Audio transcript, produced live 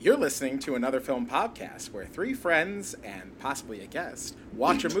You're listening to another film podcast where three friends and possibly a guest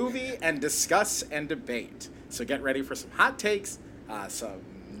watch a movie and discuss and debate. So get ready for some hot takes, some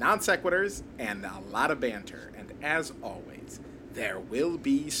non sequiturs, and a lot of banter. And as always, there will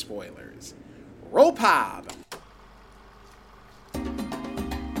be spoilers. Roll Pop!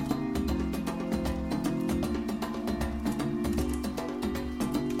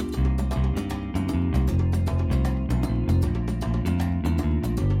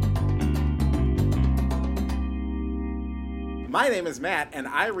 My name is Matt, and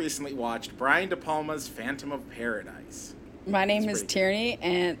I recently watched Brian De Palma's Phantom of Paradise. My name is Tierney,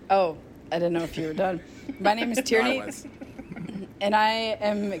 and I didn't know if you were done. My name is Tierney, and I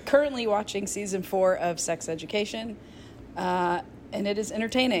am currently watching season 4 of Sex Education, and it is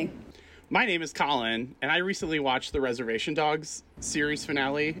entertaining. My name is Colin, and I recently watched the Reservation Dogs series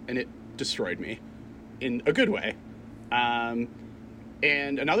finale, and it destroyed me in a good way. And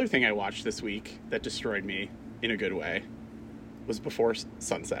another thing I watched this week that destroyed me in a good way was Before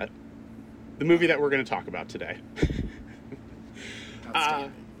Sunset, the movie that we're going to talk about today.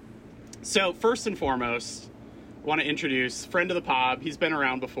 So first and foremost, I want to introduce friend of the pod. He's been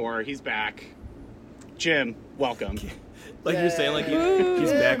around before. He's back. Jim, welcome. Like you're saying, like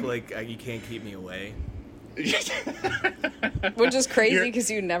he's back. Like you can't keep me away. Which is crazy because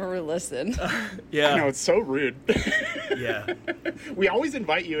you never listen. Yeah, I know, it's so rude. Yeah, we always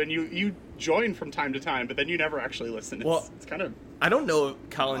invite you, and you join from time to time, but then you never actually listen. It's kind of. I don't know if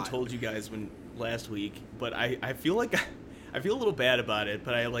Colin told you guys last week, but I feel like I feel a little bad about it,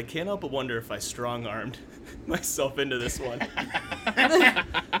 but I can't help but wonder if I strong-armed myself into this one.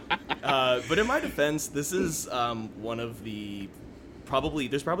 But in my defense, this is one of the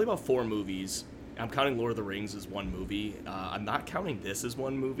there's probably about 4 movies. I'm counting Lord of the Rings as one movie. I'm not counting this as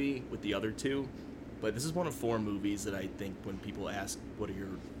one movie with the other 2, but this is one of 4 movies that I think when people ask what are your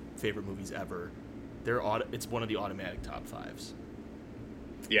favorite movies ever, it's one of the automatic top 5s.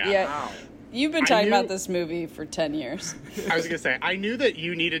 Yeah. Wow. You've been talking about this movie for 10 years. I was going to say, I knew that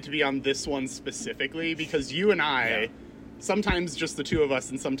you needed to be on this one specifically because you and I, sometimes just the 2 of us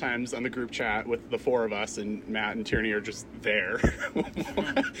and sometimes on the group chat with the 4 of us, and Matt and Tierney are just there,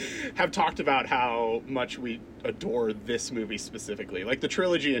 have talked about how much we adore this movie specifically. Like the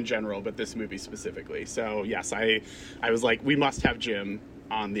trilogy in general, but this movie specifically. So yes, I was like, we must have Jim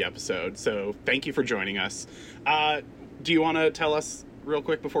on the episode. So thank you for joining us. Do you want to tell us real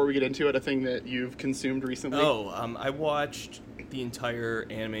quick before we get into it, a thing that you've consumed recently? I watched the entire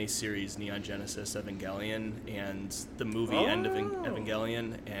anime series Neon Genesis Evangelion and the movie End of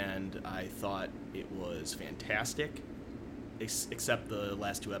Evangelion, and I thought it was fantastic, except the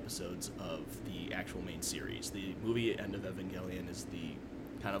last 2 episodes of the actual main series. The movie End of Evangelion is the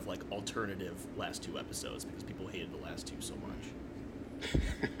kind of alternative last 2 episodes because people hated the last 2 so much.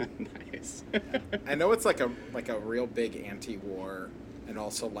 Nice. I know it's like a real big anti-war and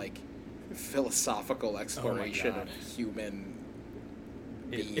also philosophical exploration of human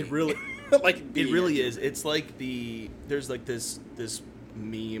being. It really it really is. It's there's this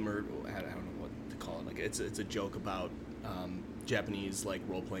meme, or I don't know what to call it. It's a joke about Japanese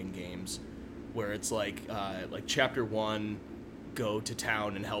role-playing games where it's chapter 1, go to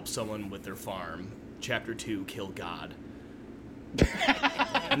town and help someone with their farm. Chapter 2, kill God.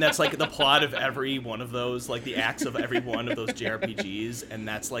 And that's the plot of every one of those, the acts of every one of those JRPGs, and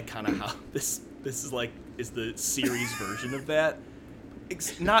that's kind of how this is the series version of that.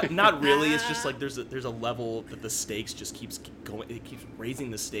 It's not really. It's just there's a level that the stakes just keeps going. It keeps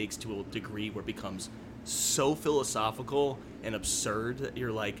raising the stakes to a degree where it becomes so philosophical and absurd that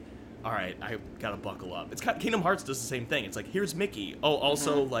you're like, all right, I gotta buckle up. It's Kingdom Hearts does the same thing. It's here's Mickey. Oh,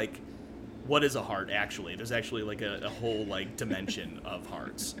 also what is a heart actually? There's actually a whole dimension of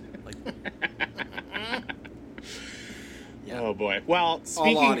hearts. Oh boy. Well,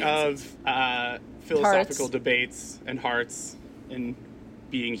 speaking of philosophical debates and hearts and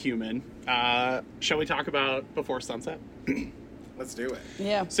being human, shall we talk about Before Sunset? Let's do it.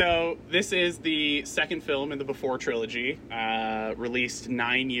 Yeah. So this is the second film in the Before Trilogy, released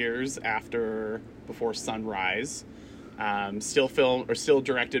 9 years after Before Sunrise. Still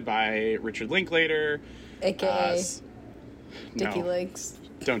directed by Richard Linklater, AKA Dickie Links.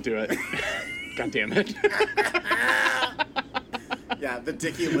 Don't do it. God damn it. Yeah, the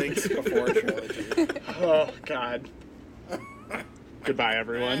Dickie Links Before Trilogy. Oh God. Goodbye,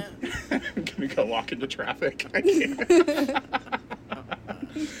 everyone. I'm gonna go walk into traffic. I can't.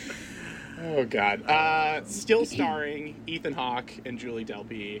 Oh God. Still starring Ethan Hawke and Julie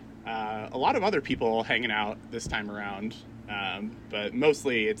Delpy. A lot of other people hanging out this time around, but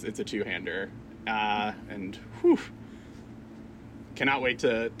mostly it's a 2-hander. And whew. Cannot wait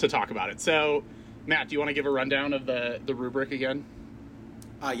to talk about it. So, Matt, do you want to give a rundown of the rubric again?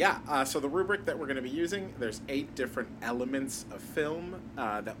 So the rubric that we're going to be using, there's 8 different elements of film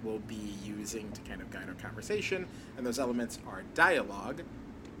that we'll be using to kind of guide our conversation. And those elements are dialogue,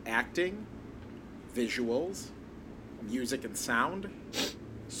 acting, visuals, music and sound,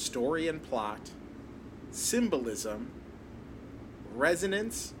 story and plot, symbolism,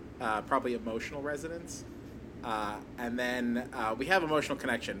 resonance, probably emotional resonance, and then we have emotional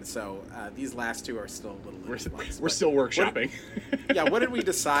connection. So these last 2 are still a little. We're still workshopping. What did we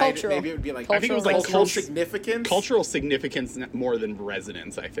decide? Cultural. Maybe it would be like I think it was like cultural significance. Cultural significance more than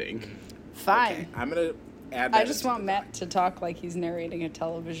resonance, I think. Fine. Okay, I'm gonna add. That I just into want the Matt to talk like he's narrating a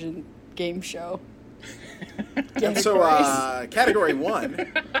television game show. And so, category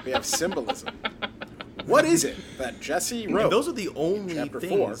 1, we have symbolism. What is it that Jesse wrote? And those are the only Chapter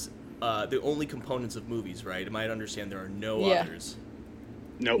things, the only components of movies, right? Am I to understand there are no Yeah. others?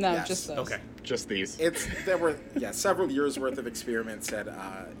 Nope. No, Yes. just those. Okay. Just these. There were several years worth of experiments at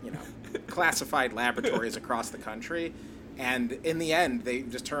classified laboratories across the country, and in the end they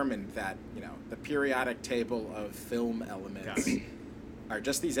determined that the periodic table of film elements are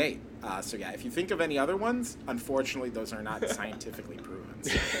just these 8. So if you think of any other ones, unfortunately those are not scientifically proven,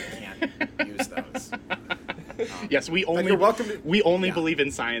 so you can't use those. Yes, we only you're welcome to- believe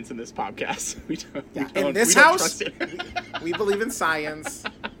in science in this podcast. We don't. Yeah, we don't in this we don't house, trust it. we believe in science.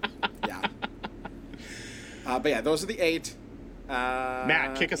 Yeah. But those are the 8.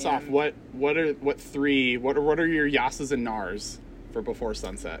 Matt, kick us off. What are your yasas and nars for Before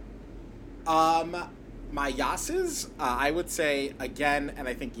Sunset? My yasses, I would say again, and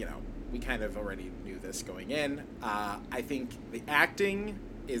I think we kind of already knew this going in. I think the acting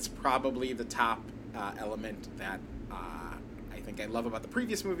is probably the top element that I think I love about the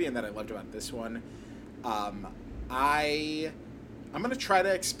previous movie and that I loved about this one. I'm going to try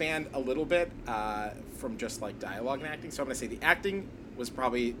to expand a little bit from just like dialogue and acting. So I'm going to say the acting was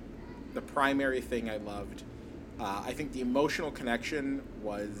probably the primary thing I loved. I think the emotional connection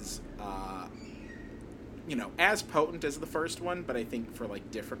was, as potent as the first one, but I think for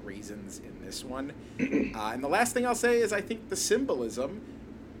like different reasons in this one. And the last thing I'll say is I think the symbolism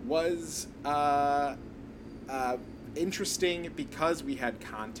was interesting because we had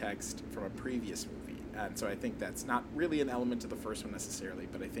context from a previous movie. And so I think that's not really an element to the first one necessarily,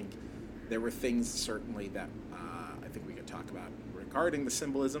 but I think there were things certainly that I think we could talk about regarding the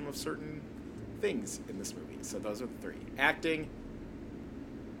symbolism of certain things in this movie. So those are the 3. Acting,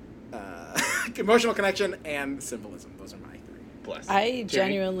 emotional connection, and symbolism. Those are my 3. Bless. I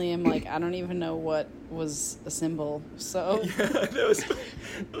genuinely am like, I don't even know what was a symbol. So that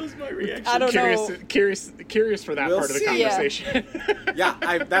was my reaction. I don't know. Curious for that We'll part of the see. conversation.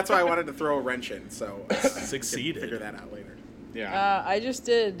 That's why I wanted to throw a wrench in. So Succeeded. Figure that out later. Yeah. I just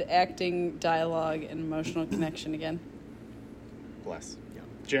did acting, dialogue, and emotional connection again. Bless.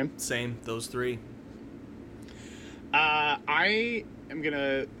 Jim? Same. Those 3. I am going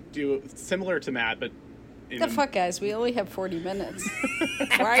to do similar to Matt, but... The fuck, guys? We only have 40 minutes.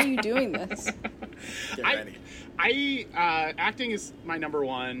 Why are you doing this? Get ready. Acting is my number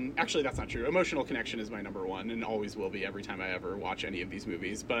 1. Actually, that's not true. Emotional connection is my number 1 and always will be every time I ever watch any of these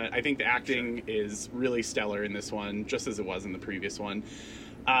movies. But I think the acting is really stellar in this one, just as it was in the previous one.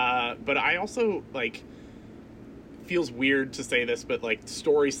 But I also, feels weird to say this, but,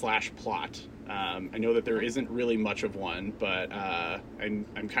 story/plot. I know that there isn't really much of one, but I'm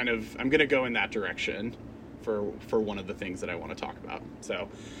going to go in that direction for one of the things that I want to talk about. So,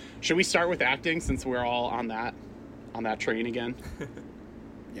 should we start with acting since we're all on that train again?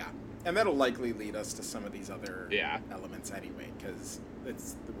 Yeah, and that'll likely lead us to some of these other Yeah. elements anyway, because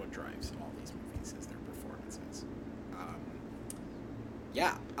it's what drives all these movies is their performances.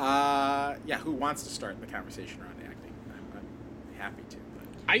 Who wants to start the conversation around acting? I'm happy to. But.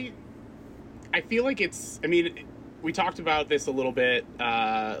 I feel like we talked about this a little bit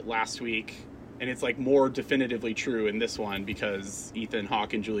last week, and it's more definitively true in this one because Ethan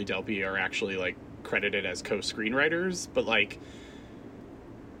Hawke and Julie Delpy are actually credited as co-screenwriters, but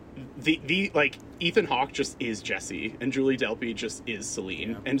Ethan Hawke just is Jesse and Julie Delpy just is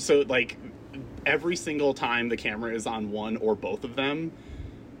Celine. Yeah. And so every single time the camera is on one or both of them,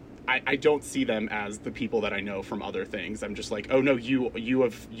 I don't see them as the people that I know from other things. I'm just oh no, you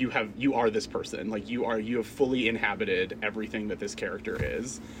are this person. You have fully inhabited everything that this character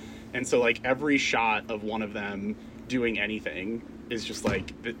is. And so every shot of one of them doing anything is just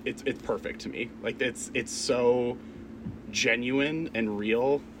it's perfect to me. It's so genuine and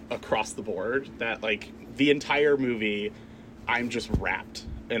real across the board that the entire movie I'm just wrapped.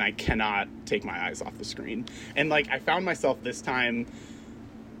 and I cannot take my eyes off the screen. And like I found myself this time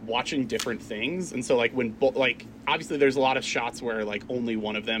watching different things, and so like when like obviously there's a lot of shots where like only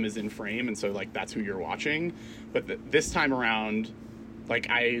one of them is in frame, and so like that's who you're watching. But this time around, like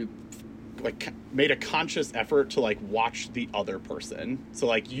I like made a conscious effort to like watch the other person. So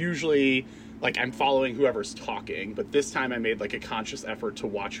like usually like I'm following whoever's talking, but this time I made like a conscious effort to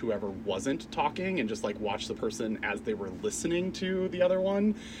watch whoever wasn't talking and just like watch the person as they were listening to the other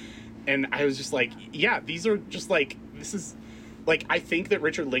one. And I was just like, yeah, these are just like, this is like, I think that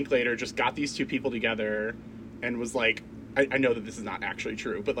Richard Linklater just got these two people together and was like, I know that this is not actually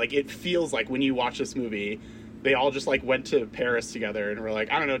true, but like it feels like when you watch this movie, they all just like went to Paris together and were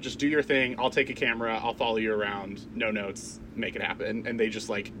like, I don't know, just do your thing. I'll take a camera. I'll follow you around. No notes. Make it happen. And they just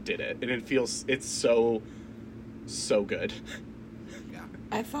like did it. And it feels, it's so good. Yeah.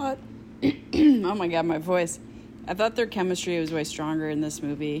 I thought, oh my God, my voice. I thought their chemistry was way stronger in this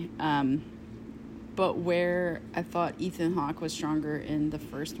movie. But where I thought Ethan Hawke was stronger in the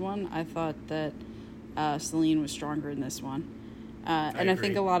first one, I thought that Celine was stronger in this one. And I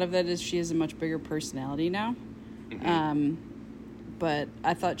think a lot of that is she has a much bigger personality now. Mm-hmm. But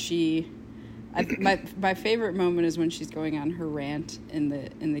I thought my favorite moment is when she's going on her rant in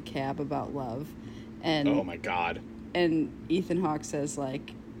the cab about love, and oh my God! And Ethan Hawke says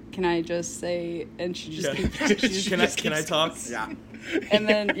like, "Can I just say?" And she just can I talk? Yeah. And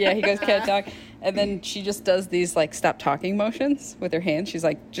then he goes, "Can I talk?" And then she just does these like stop talking motions with her hands. She's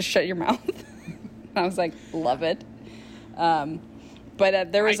like, "Just shut your mouth." And I was like, "Love it."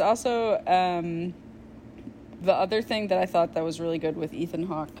 But there was also the other thing that I thought that was really good with Ethan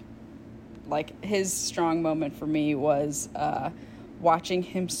Hawke. Like, his strong moment for me was watching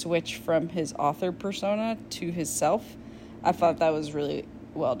him switch from his author persona to his self. I thought that was really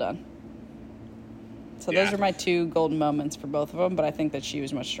well done. So those are my two golden moments for both of them, but I think that she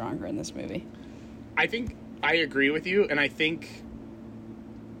was much stronger in this movie. I think I agree with you, and I think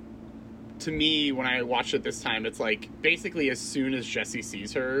to me, when I watched it this time, it's like basically as soon as Jesse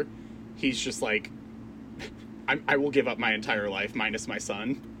sees her, he's just like, I will give up my entire life minus my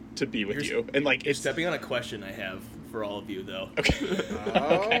son to be with you. And like, you're stepping on a question I have for all of you, though.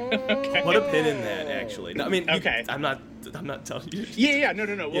 Okay. Okay. Put a pin in that, actually. No, I mean, okay. I'm not telling you. Yeah.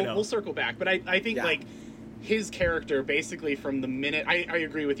 No. We'll circle back, but I think like his character basically from the minute I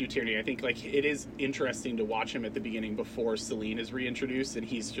agree with you, Tierney. I think like it is interesting to watch him at the beginning before Celine is reintroduced, and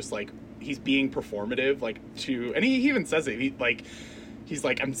he's just like he's being performative, like and he even says it. He's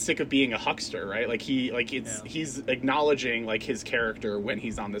like, I'm sick of being a huckster, right? Like he's acknowledging like his character when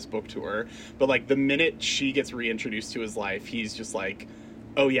he's on this book tour, but like the minute she gets reintroduced to his life, he's just like,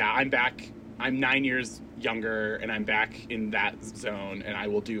 oh yeah, I'm back. I'm 9 years younger and I'm back in that zone and I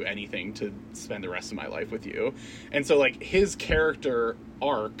will do anything to spend the rest of my life with you. And so like his character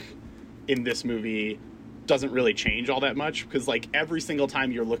arc in this movie doesn't really change all that much, because like every single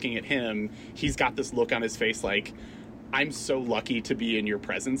time you're looking at him, he's got this look on his face like, I'm so lucky to be in your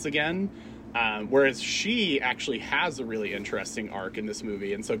presence again. Whereas she actually has a really interesting arc in this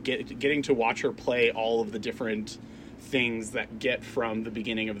movie. And so getting to watch her play all of the different things that get from the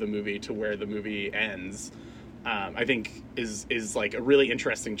beginning of the movie to where the movie ends, I think is like a really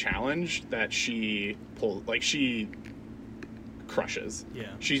interesting challenge that she crushes. Yeah.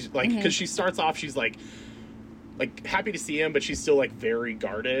 She's like, because she starts off, she's like happy to see him, but she's still like very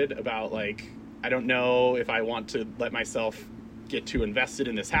guarded about like, I don't know if I want to let myself get too invested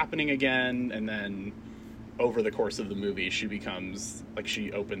in this happening again. And then over the course of the movie, she becomes like,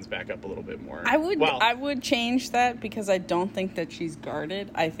 she opens back up a little bit more. I would change that, because I don't think that she's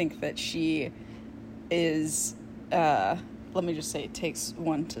guarded. I think that she is, let me just say, it takes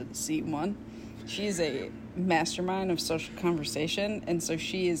one to see one. She's a mastermind of social conversation, and so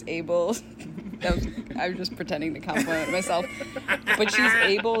she is able I was just pretending to compliment myself, but she's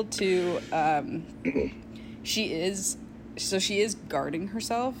able to she is guarding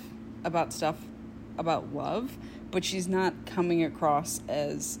herself about stuff about love, but she's not coming across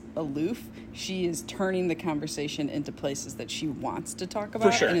as aloof. She is turning the conversation into places that she wants to talk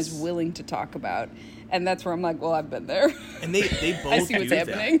about and is willing to talk about. And that's where I'm like, well, I've been there. And they both I see do what's that.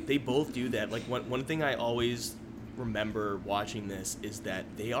 happening. They both do that. Like one thing I always remember watching this is that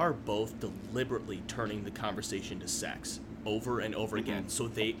they are both deliberately turning the conversation to sex over and over again, so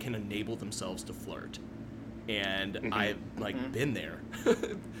they can enable themselves to flirt. And I've been there.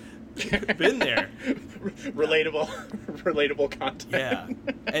 Been there. Relatable content. Yeah.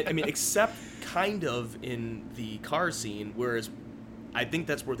 And, I mean, except kind of in the car scene, whereas I think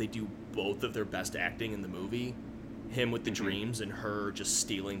that's where they do both of their best acting in the movie. Him with the dreams and her just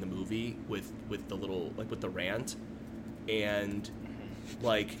stealing the movie with the little, like with the rant. And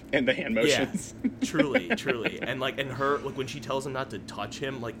Like, and the hand motions. Yeah, truly. And her, like, when she tells him not to touch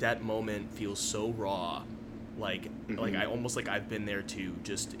him, like, that moment feels so raw. Like, I almost, like, I've been there too,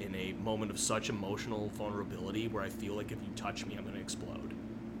 just in a moment of such emotional vulnerability where I feel like if you touch me, I'm going to explode.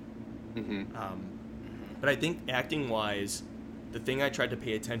 But I think acting-wise, the thing I tried to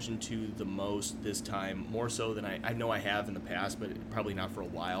pay attention to the most this time, more so than I know I have in the past, but probably not for a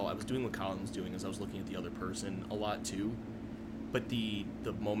while, I was doing what Colin was doing, is I was looking at the other person a lot too. But the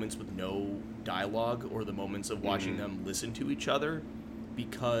moments with no dialogue, or the moments of watching them listen to each other,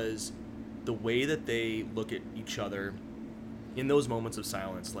 because the way that they look at each other in those moments of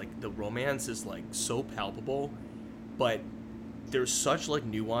silence, like, the romance is, like, so palpable, but there's such, like,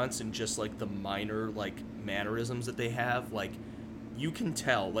 nuance in just, like, the minor, like, mannerisms that they have. Like, you can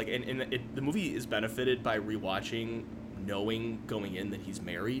tell, like, the movie is benefited by rewatching, knowing going in that he's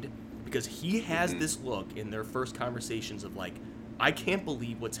married, because he has this look in their first conversations of, like, I can't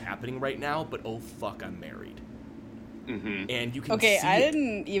believe what's happening right now, but oh fuck, I'm married. And you can see I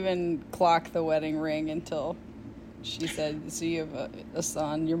didn't even clock the wedding ring until she said, so you have a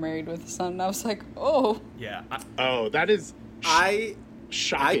son, you're married with a son, and I was like, oh. Yeah. That is shocking.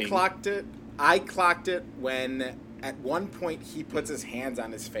 I clocked it when at one point he puts his hands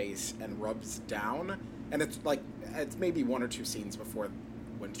on his face and rubs down, and it's maybe one or two scenes before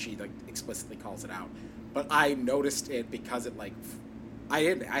when she, like, explicitly calls it out. But I noticed it because it, like, I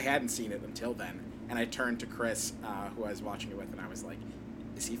hadn't seen it until then, and I turned to Chris, who I was watching it with, and I was like,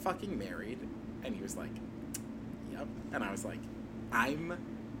 is he fucking married? And he was like, yep. And I was like, I'm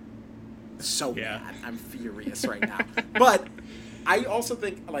so mad. I'm furious right now. But I also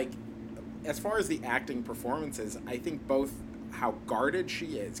think, like, as far as the acting performances, I think both how guarded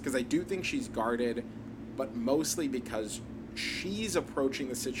she is, because I do think she's guarded, but mostly because she's approaching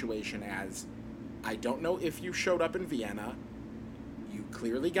the situation as, I don't know if you showed up in Vienna, you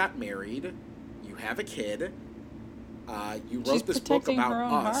clearly got married, you have a kid, you wrote this book about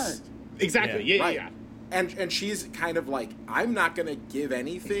us. Heart. Exactly, yeah. And she's kind of like, I'm not going to give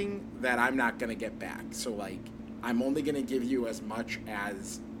anything that I'm not going to get back. So, like, I'm only going to give you as much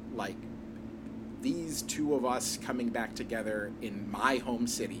as, like, these two of us coming back together in my home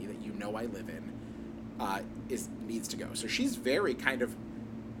city that you know I live in needs to go. So she's very kind of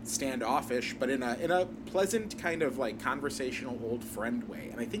standoffish, but in a pleasant kind of, like, conversational old friend way.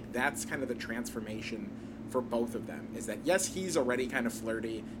 And I think that's kind of the transformation for both of them, is that, yes, he's already kind of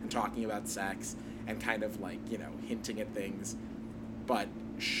flirty and talking about sex and kind of, like, you know, hinting at things, but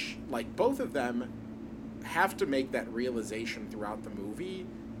like, both of them have to make that realization throughout the movie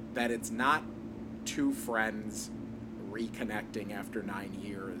that it's not two friends reconnecting after 9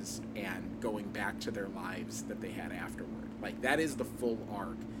 years and going back to their lives that they had afterward. Like, that is the full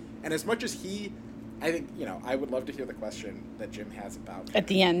arc. And as much as I think, you know, I would love to hear the question that Jim has about... At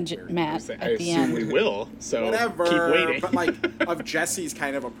the end, Matt. I assume we will, so whatever, keep waiting. But, like, of Jesse's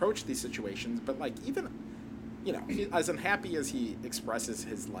kind of approach to these situations, but, like, even, you know, as unhappy as he expresses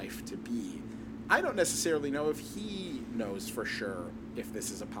his life to be, I don't necessarily know if he knows for sure if this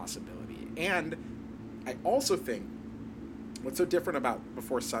is a possibility. And I also think what's so different about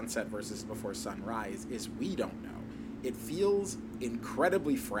Before Sunset versus Before Sunrise is we don't know. It feels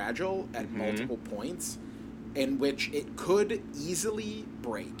incredibly fragile at multiple points, in which it could easily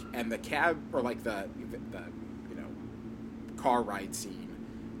break. And the cab, or like the you know, car ride scene,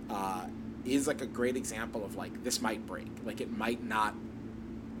 is like a great example of, like, this might break. Like, it might not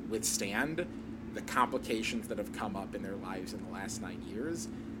withstand the complications that have come up in their lives in the last 9 years.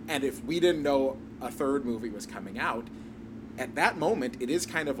 And if we didn't know a third movie was coming out, at that moment, it is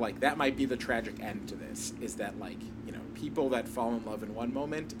kind of like, that might be the tragic end to this, is that, like, you know, people that fall in love in one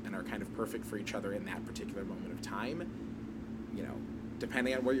moment and are kind of perfect for each other in that particular moment of time, you know,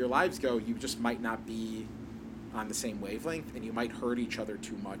 depending on where your lives go, you just might not be on the same wavelength, and you might hurt each other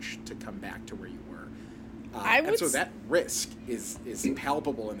too much to come back to where you were. And so that risk is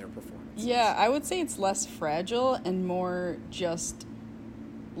palpable in their performance. Yeah, I would say it's less fragile and more just,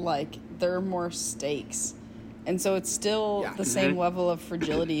 like, there are more stakes. And so it's still the same level of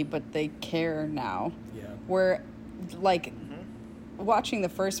fragility, but they care now. Yeah. Where, like, watching the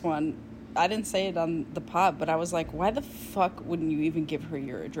first one, I didn't say it on the pod, but I was like, why the fuck wouldn't you even give her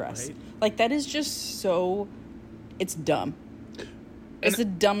your address? Right. Like, that is just so... It's dumb. It's the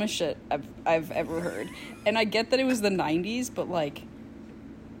dumbest shit I've ever heard. And I get that it was the 90s, but, like,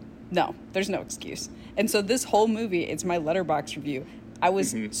 no, there's no excuse. And so this whole movie, it's my Letterboxd review. I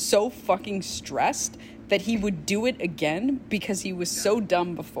was so fucking stressed that he would do it again because he was so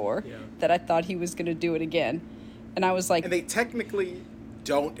dumb before that I thought he was going to do it again. And I was like... And they technically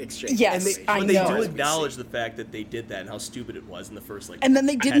don't exchange. Yes, information. I But they know. do As we acknowledge see. the fact that they did that and how stupid it was in the first, like, And then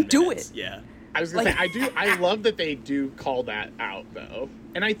they 10 didn't do minutes. it. Yeah. I was gonna say I love that they do call that out though,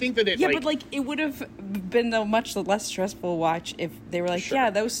 and I think that it But like it would have been a much less stressful watch if they were like, Sure. yeah,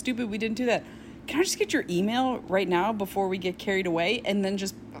 that was stupid. We didn't do that. Can I just get your email right now before we get carried away, and then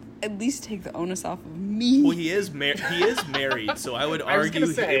just at least take the onus off of me? Well, he is married, so I would I was argue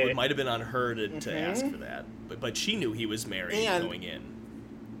gonna say- it might have been on her to ask for that. But she knew he was married And- going in.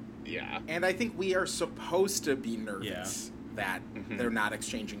 yeah. And I think we are supposed to be nervous that they're not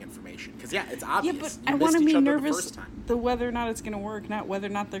exchanging information. Because, it's Yeah, obvious. but You I want to missed be each other the nervous first time. the whether or not it's going to work, not whether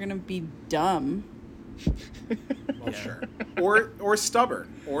or not they're going to be dumb. Well, Yeah. sure. Or stubborn.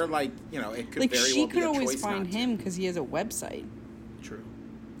 Or, like, it could Like very she well be could a always choice find not to. him because he has a website. True.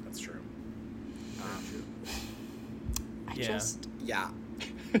 That's true. I Yeah. just Yeah.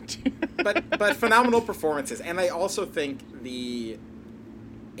 but phenomenal performances. And I also think the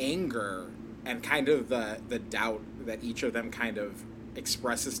anger and kind of the doubt that each of them kind of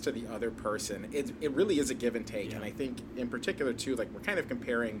expresses to the other person, it really is a give and take. Yeah. And I think in particular too, like, we're kind of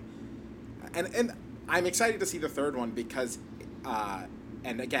comparing, and I'm excited to see the third one because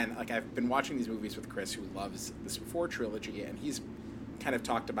and again, like, I've been watching these movies with Chris, who loves this Before Trilogy, and he's kind of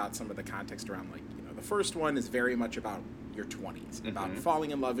talked about some of the context around, like, the first one is very much about your 20s, about falling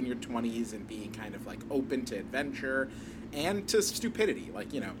in love in your 20s and being kind of, like, open to adventure and to stupidity.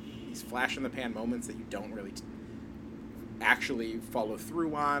 Like, these flash-in-the-pan moments that you don't really actually follow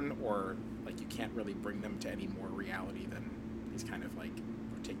through on, or, like, you can't really bring them to any more reality than these kind of, like,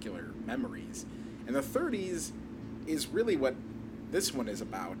 particular memories. And the 30s is really what this one is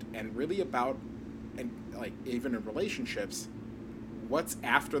about, and really about, and, like, even in relationships, what's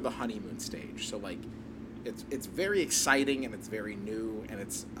after the honeymoon stage. So, like, it's very exciting, and it's very new, and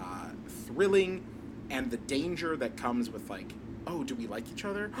it's thrilling, and the danger that comes with, like, oh, do we like each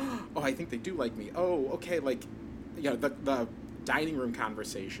other? Oh, I think they do like me. Oh, okay, like, the dining room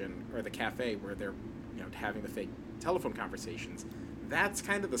conversation, or the cafe where they're, having the fake telephone conversations, that's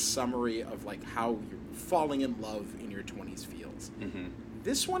kind of the summary of, like, how you're falling in love in your 20s feels.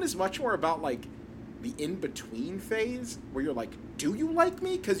 This one is much more about, like, the in-between phase, where you're like, do you like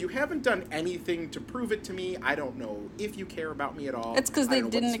me? Because you haven't done anything to prove it to me. I don't know if you care about me at all. it's because I they don't know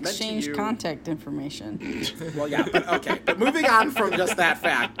what didn't it's meant to exchange you. contact information. Well, yeah, but okay. But moving on from just that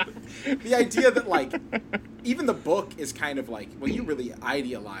fact, the idea that, like, even the book is kind of like, well, you really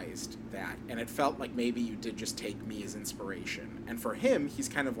idealized that, and it felt like maybe you did just take me as inspiration. And for him, he's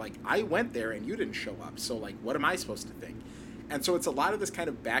kind of like, I went there and you didn't show up, so, like, what am I supposed to think? And so it's a lot of this kind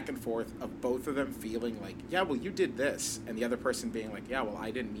of back and forth of both of them feeling like, yeah, well, you did this, and the other person being like, yeah, well,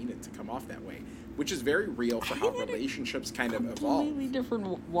 I didn't mean it to come off that way, which is very real for how relationships kind of evolve. Completely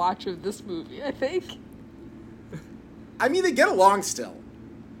different watch of this movie, I think. I mean, they get along still,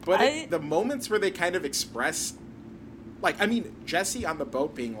 but I- the moments where they kind of express, like, I mean, Jesse on the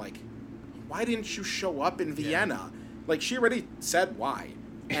boat being like, why didn't you show up in Vienna? Like, she already said why.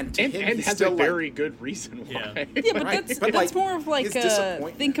 And to him, and he's has still a like, very good reason why. Yeah, but Right, that's but, that's like, more of like his a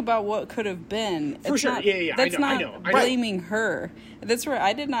disappointment. think about what could have been. For It's sure, not, yeah, That's I not know. blaming her. That's where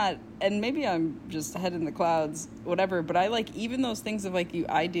I did not, and maybe I'm just head in the clouds, whatever. But I like even those things of like you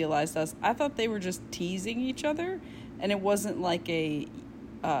idealized us. I thought they were just teasing each other, and it wasn't like a,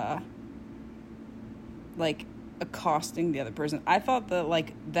 like accosting the other person. I thought that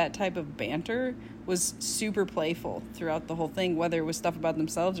like that type of banter was super playful throughout the whole thing, whether it was stuff about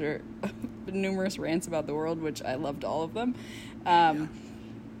themselves or numerous rants about the world, which I loved all of them.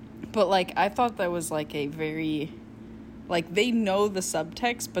 But like I thought that was like a very, like, they know the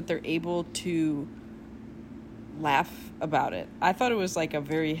subtext, but they're able to laugh about it. I thought it was like a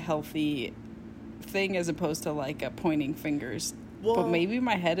very healthy thing as opposed to like a pointing fingers. Well, but maybe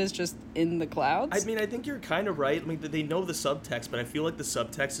my head is just in the clouds. I mean, I think you're kind of right. I mean, they know the subtext, but I feel like the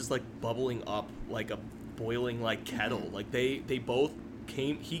subtext is like bubbling up like a boiling like kettle. Like they both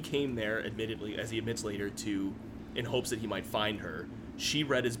came. He came there, admittedly, as he admits later, to in hopes that he might find her. She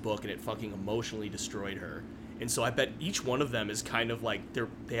read his book and it fucking emotionally destroyed her. And so I bet each one of them is kind of like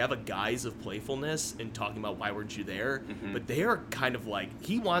they have a guise of playfulness in talking about why weren't you there, but they are kind of like,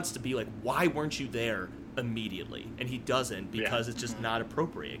 he wants to be like, why weren't you there immediately, and he doesn't because it's just not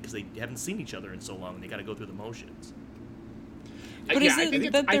appropriate because they haven't seen each other in so long and they got to go through the motions. But is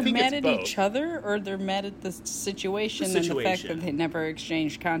it that they're mad at both. each other, or they're mad at the situation, and the fact that they never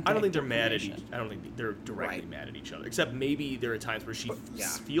exchanged contact? I don't think they're mad at each. information? I don't think they're directly mad at each other. Except maybe there are times where she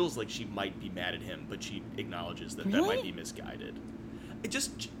feels like she might be mad at him, but she acknowledges that that might be misguided. It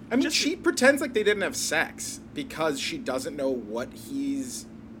just. I mean, she pretends like they didn't have sex because she doesn't know what he's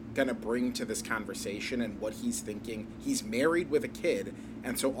gonna bring to this conversation and what he's thinking. He's married with a kid,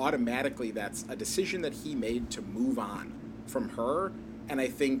 and so automatically that's a decision that he made to move on from her. And I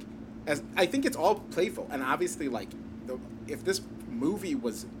think it's all playful, and obviously, like, if this movie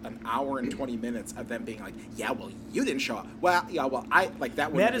was an hour and 20 minutes of them being like, yeah, well, you didn't show up. Well, yeah, well, I like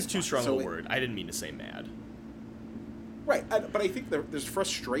that. Mad is too strong a word. I didn't mean to say mad. Right, but I think there's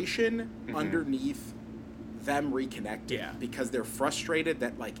frustration underneath them reconnecting because they're frustrated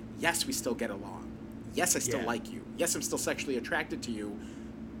that, like, yes, we still get along. Yes, I still like you. Yes, I'm still sexually attracted to you.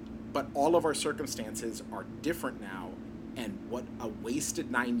 But all of our circumstances are different now, and what a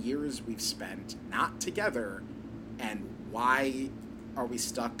wasted 9 years we've spent not together, and why are we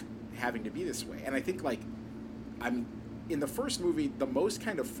stuck having to be this way? And I think, like, in the first movie, the most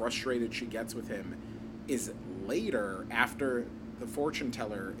kind of frustrated she gets with him is later, after the fortune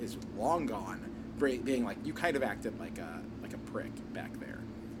teller is long gone, being like, you kind of acted like a prick back there.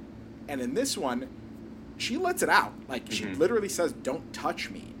 And in this one, she lets it out. Like, she literally says, don't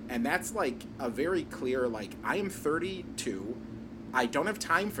touch me. And that's, like, a very clear, like, I am 32. I don't have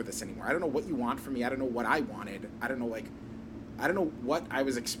time for this anymore. I don't know what you want from me. I don't know what I wanted. I don't know what I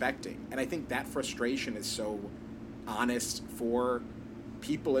was expecting. And I think that frustration is so honest for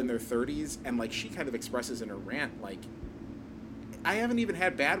people in their 30s. And, like, she kind of expresses in her rant, like, I haven't even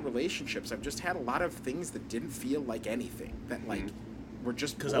had bad relationships. I've just had a lot of things that didn't feel like anything, that, like, were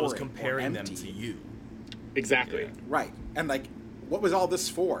just boring. Because I was comparing them to you. Exactly. Yeah. Right. And, like, what was all this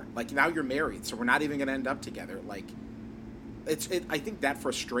for? Like, now you're married, so we're not even going to end up together. Like, I think that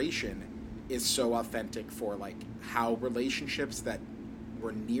frustration is so authentic for, like, how relationships that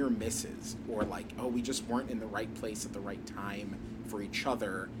were near misses, or, like, oh, we just weren't in the right place at the right time for each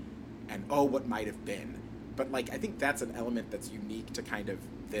other, and, oh, what might have been. But, like, I think that's an element that's unique to kind of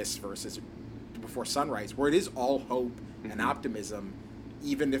this versus Before Sunrise, where it is all hope and optimism,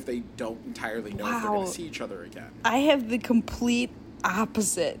 even if they don't entirely know if they're going to see each other again. I have the complete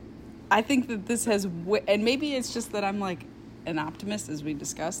opposite. I think that this has, and maybe it's just that I'm, like, an optimist, as we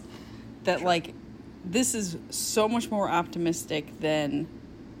discussed, that, like, this is so much more optimistic than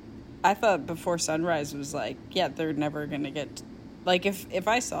I thought. Before Sunrise was like, yeah, they're never going to get, like, if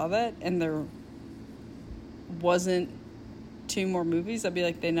I saw that and there wasn't 2 more movies, I'd be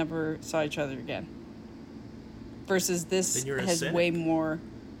like, they never saw each other again. Versus this has cynic. way more.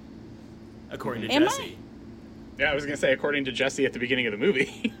 According to Am Jesse. Yeah, I was going to say, according to Jesse at the beginning of the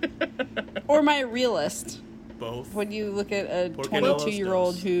movie. Or am I a realist? Both. When you look at a Porque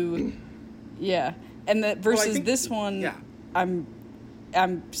 22-year-old who, and that versus this one,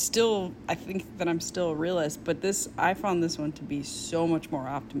 I'm still, I think that I'm still a realist, but I found this one to be so much more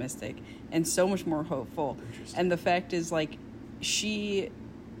optimistic and so much more hopeful. And the fact is, like,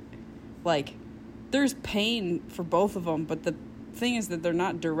 there's pain for both of them, but the thing is that they're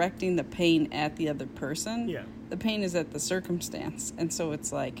not directing the pain at the other person. Yeah. The pain is at the circumstance. And so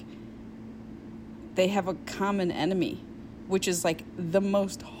it's like they have a common enemy, which is, like, the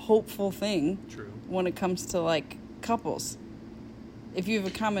most hopeful thing when it comes to, like, couples. If you have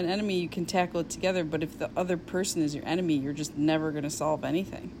a common enemy, you can tackle it together, but if the other person is your enemy, you're just never going to solve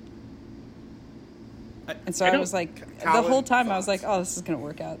anything. And so I was like, the whole time I was like, oh, this is going to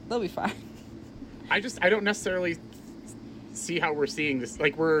work out. They'll be fine. I don't necessarily see how we're seeing this.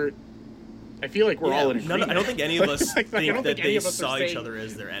 Like, I feel like we're all in agreement. I don't think any of us like, think that they saw each other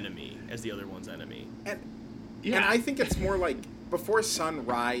as their enemy, as the other one's enemy. And I think it's more like Before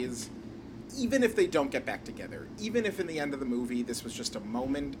Sunrise, even if they don't get back together, even if in the end of the movie this was just a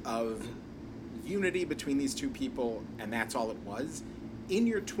moment of unity between these two people and that's all it was, in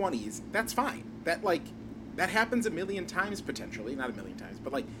your 20s, that's fine. That happens a million times potentially, not a million times,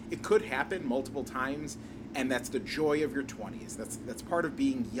 but, like, it could happen multiple times, and that's the joy of your 20s. That's part of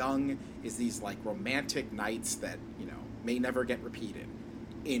being young, is these, like, romantic nights that, you know, may never get repeated.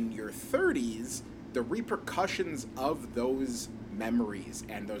 In your 30s, the repercussions of those memories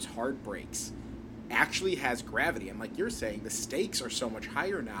and those heartbreaks actually has gravity. And like you're saying, the stakes are so much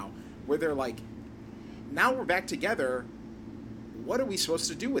higher now, where they're like, now we're back together. What are we supposed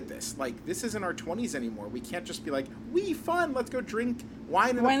to do with this? Like, this isn't our 20s anymore. We can't just be like, we fun, let's go drink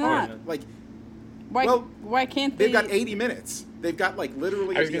wine in a park. Not? Like, why can't they? They've got 80 minutes. They've got, like,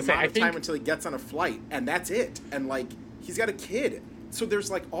 literally the amount of time until he gets on a flight, and that's it. And, like, he's got a kid. So there's,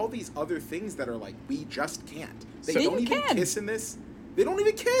 like, all these other things that are like, we just can't. They don't even kiss in this. They don't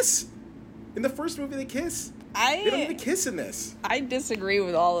even kiss. In the first movie, they kiss. They don't even kiss in this. I disagree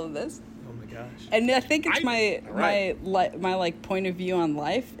with all of this. Oh my gosh. And I think it's my like point of view on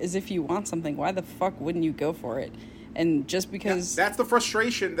life is, if you want something, why the fuck wouldn't you go for it? And just because that's the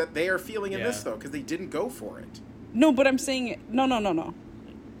frustration that they are feeling in this, though, because they didn't go for it. No, but I'm saying no.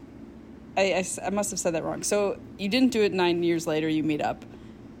 I must have said that wrong. So you didn't do it 9 years later, you meet up,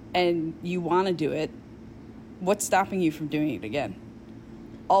 and you want to do it. What's stopping you from doing it again?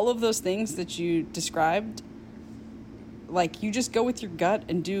 All of those things that you described, like, you just go with your gut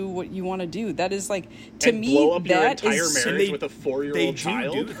and do what you want to do. That is, like, to me, blow up your that entire is... marriage with a 4-year-old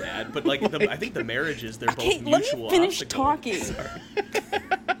child? They do that, but, like, I think the marriages, they're Okay, both mutual let me finish obstacle. talking.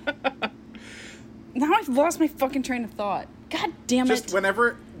 Now I've lost my fucking train of thought. God damn it. Just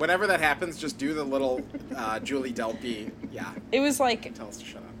whenever that happens, just do the little Julie Delpy. Yeah. It was like, Tell us to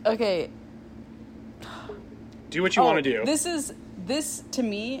shut up. okay, Do what you want to do. This to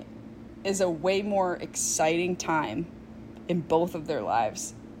me is a way more exciting time in both of their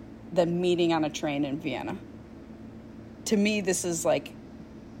lives than meeting on a train in Vienna. To me, this is like,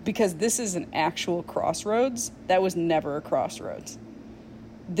 because this is an actual crossroads. That was never a crossroads.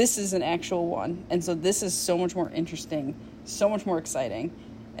 This is an actual one. And so this is so much more interesting, so much more exciting.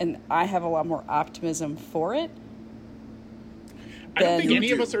 And I have a lot more optimism for it. I don't think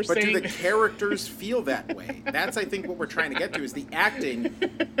any of us are but saying... do the characters feel that way? That's, I think, what we're trying to get to, is the acting.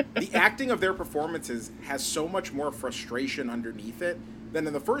 The acting of their performances has so much more frustration underneath it than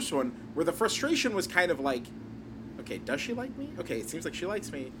in the first one, where the frustration was kind of like, okay, does she like me? Okay, it seems like she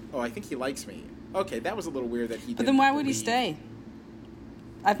likes me. Oh, I think he likes me. Okay, that was a little weird that he didn't. But then why would he believe. stay?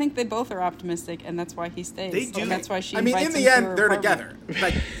 I think they both are optimistic, and that's why he stays. They do. And that's why she I mean, in invites the him to end, her they're apartment. together.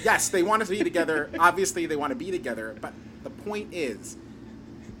 Like, yes, they want to be together. Obviously, they want to be together. But the point is,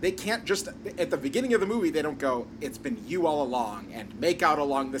 they can't just, at the beginning of the movie, they don't go, it's been you all along, and make out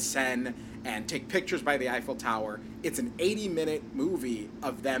along the Seine, and take pictures by the Eiffel Tower. It's an 80-minute movie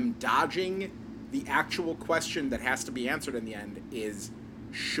of them dodging the actual question that has to be answered in the end is,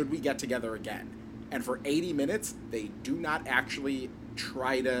 should we get together again? And for 80 minutes, they do not actually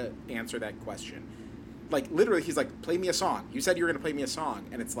try to answer that question. Like, literally, he's like, play me a song. You said you were going to play me a song.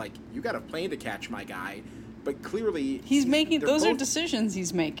 And it's like, you got a plane to catch, my guy. But clearly... He's making... Those are both, decisions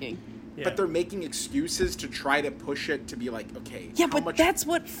he's making. Yeah. But they're making excuses to try to push it to be like, okay, Yeah, how but much that's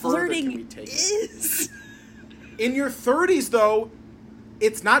what further can we flirting take it? is. In your 30s, though,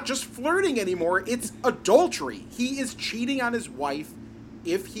 it's not just flirting anymore. It's adultery. He is cheating on his wife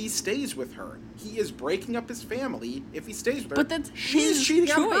if he stays with her. He is breaking up his family if he stays with her. But that's She's his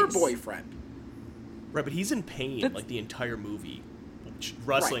cheating on her choice. boyfriend. Right, but he's in pain, That's- like, the entire movie,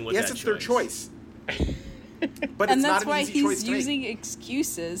 wrestling with Yes, that it's their choice. But And it's that's not why an easy choice he's to make. using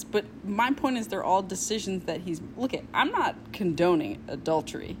excuses. But my point is, they're all decisions that he's... Look, I'm not condoning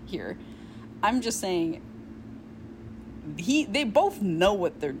adultery here. I'm just saying they both know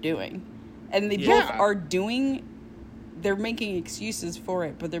what they're doing. And they both Yeah. are doing... They're making excuses for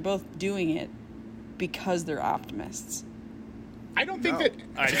it, but they're both doing it because they're optimists. I don't think No.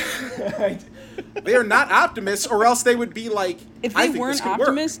 that... They are not optimists, or else they would be like, If I they think this weren't could work.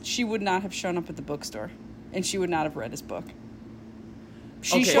 optimists, she would not have shown up at the bookstore. And she would not have read his book.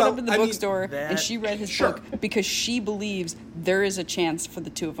 She Okay. showed Well, up at the I mean, bookstore and that- she read his Sure. book because she believes there is a chance for the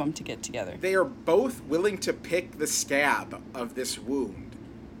two of them to get together. They are both willing to pick the scab of this wound,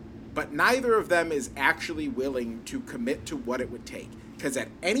 but neither of them is actually willing to commit to what it would take. Because at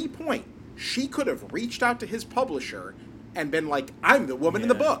any point, she could have reached out to his publisher and been like, I'm the woman in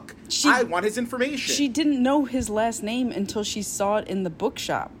the Yeah. book. She- I want his information. She didn't know his last name until she saw it in the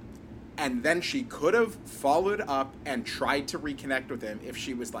bookshop. And then she could have followed up and tried to reconnect with him if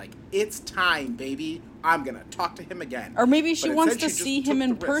she was like, it's time, baby. I'm going to talk to him again. Or maybe she But wants instead, to she see just him took in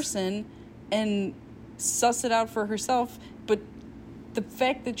the risk. person and suss it out for herself. But the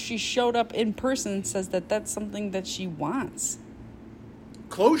fact that she showed up in person says that that's something that she wants.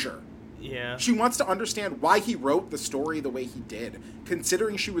 Closure. Yeah. She wants to understand why he wrote the story the way he did,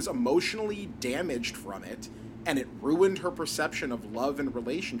 considering she was emotionally damaged from it, and it ruined her perception of love and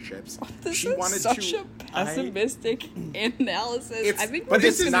relationships. This She is wanted such to. a pessimistic analysis. It's- I think but we're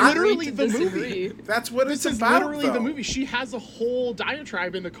it's just not agree literally to the movie. disagree. That's what This it's is about, literally though. the movie. She has a whole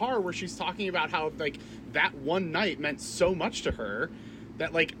diatribe in the car where she's talking about how, like, that one night meant so much to her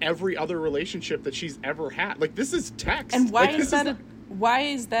that, like, every other relationship that she's ever had. Like, this is text. And why Like, is this that? not- Why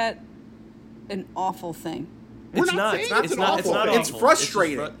is that an awful thing? We're It's not not. saying It's it's not. an It's awful not thing. It's awful.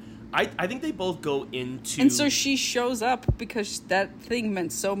 frustrating. just I think they both go into. And so she shows up because that thing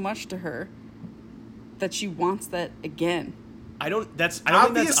meant so much to her that she wants that again. I don't think that's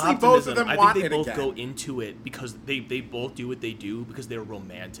optimism. both of them I want think they it both again. go into it because they both do what they do because they're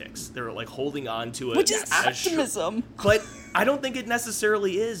romantics. They're like holding on to it, Which is as sh- optimism. But I don't think it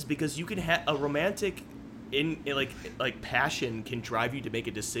necessarily is because you can have a romantic in like passion can drive you to make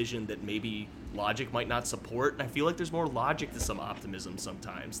a decision that maybe logic might not support. And I feel like there's more logic to some optimism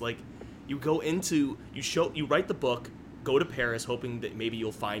sometimes. Like you go into you write the book go to Paris hoping that maybe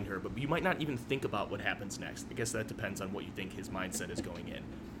you'll find her, but you might not even think about what happens next. I guess that depends on what you think his mindset is going in.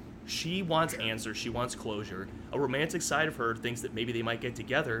 She wants answers. She wants closure. A romantic side of her thinks that maybe they might get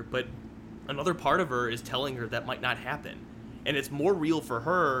together, but another part of her is telling her that might not happen. And it's more real for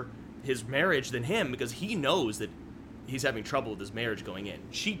her, his marriage, than him, because he knows that he's having trouble with his marriage going in.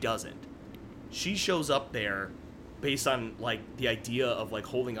 She doesn't. She shows up there based on, like, the idea of, like,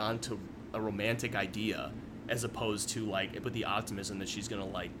 holding on to a romantic idea, as opposed to, like, with the optimism that she's gonna,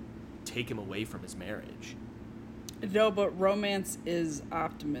 like, take him away from his marriage. No, but romance is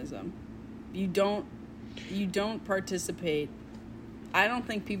optimism. You don't participate. I don't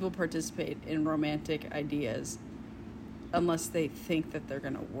think people participate in romantic ideas unless they think that they're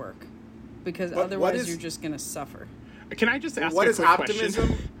going to work, because otherwise you're just going to suffer. Can I just ask what a is quick optimism?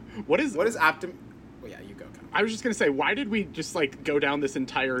 question? What is optimism? Well, yeah, you go. Colin. I was just going to say, why did we just, like, go down this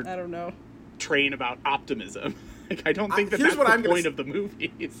entire I don't know. train about optimism? Like, I don't think that's what the I'm point of the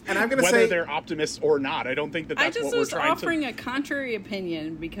movies. And I'm going to whether say, they're optimists or not. I don't think that that's what we're trying to... I just was offering a contrary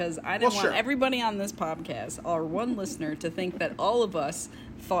opinion because I didn't want everybody on this podcast, or one listener, to think that all of us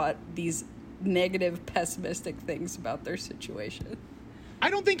thought these negative, pessimistic things about their situation. I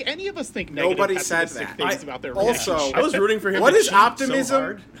don't think any of us think negative, nobody said pessimistic that. things about their relationship. Also, I was rooting for him. What to is cheat optimism? So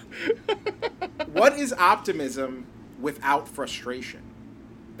hard. What is optimism without frustration?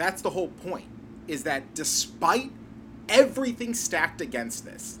 That's the whole point, is that despite everything stacked against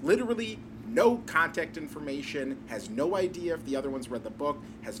this, literally no contact information, has no idea if the other one's read the book,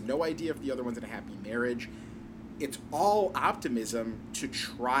 has no idea if the other one's in a happy marriage, it's all optimism to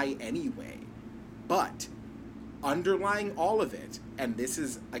try anyway. But underlying all of it, and this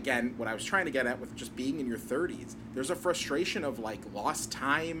is, again, what I was trying to get at with just being in your 30s, there's a frustration of, like, lost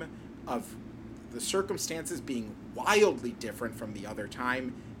time, of the circumstances being wildly different from the other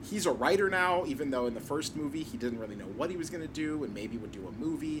time. He's a writer now, even though in the first movie he didn't really know what he was going to do and maybe would do a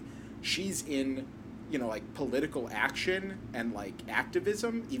movie. She's in, you know, like, political action and, like,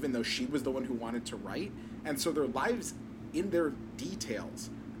 activism, even though she was the one who wanted to write. And so their lives, in their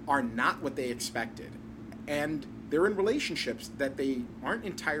details, are not what they expected. And they're in relationships that they aren't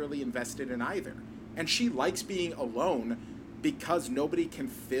entirely invested in either. And she likes being alone because nobody can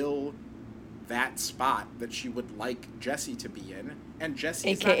fill that spot that she would like Jesse to be in. And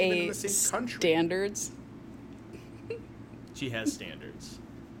Jesse's not even in the same country. Standards. She has standards.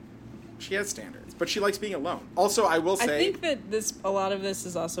 She has standards, but she likes being alone. Also, I will say, I think that a lot of this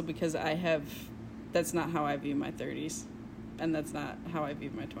is also because that's not how I view my 30s, and that's not how I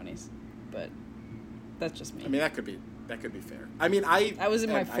view my 20s. But that's just me. I mean, that could be fair. I mean, I was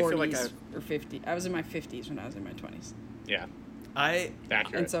in my 40s like or 50. I was in my 50s when I was in my 20s. Yeah.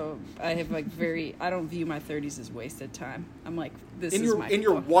 Accurate. And so I have, like, I don't view my 30s as wasted time. I'm like, in your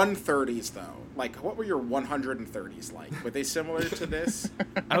 130s though. Like, what were your 130s like? Were they similar to this?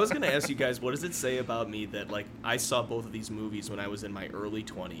 I was going to ask you guys, what does it say about me that, like, I saw both of these movies when I was in my early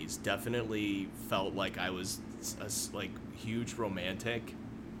 20s, definitely felt like I was a, like, huge romantic,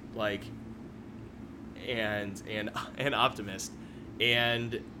 like, and optimist,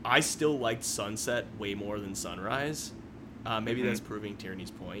 and I still liked Sunset way more than Sunrise. Maybe that's proving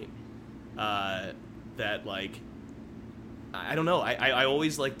Tierney's point. That, like, I don't know. I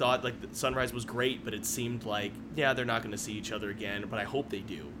always, like, thought, like, Sunrise was great, but it seemed like, yeah, they're not going to see each other again, but I hope they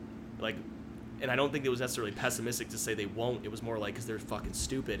do. Like, and I don't think it was necessarily pessimistic to say they won't. It was more like, because they're fucking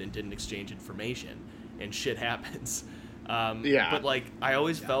stupid and didn't exchange information, and shit happens. Yeah. But, like, I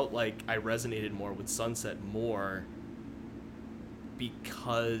always felt like I resonated more with Sunset more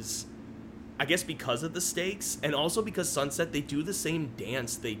because... I guess because of the stakes, and also because Sunset, they do the same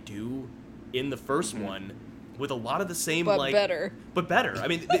dance they do in the first one, with a lot of the same, but like... better. But better. I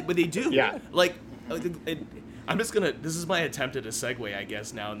mean, but they do. Yeah. Like, I'm just gonna... This is my attempt at a segue, I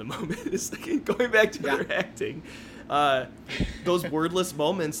guess, now in the moment. Is going back to their acting. Those wordless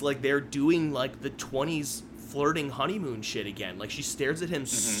moments, like, they're doing, like, the 20s flirting honeymoon shit again. Like, she stares at him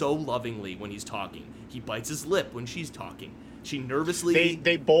so lovingly when he's talking. He bites his lip when she's talking. She nervously...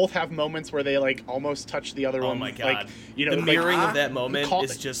 They both have moments where they, like, almost touch the other one. Oh my god! Like, you know, the mirroring like, of that moment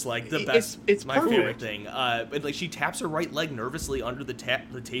is just, like, the best. It's my perfect. favorite thing. But, like, she taps her right leg nervously under the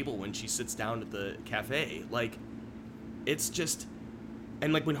table when she sits down at the cafe. Like, it's just...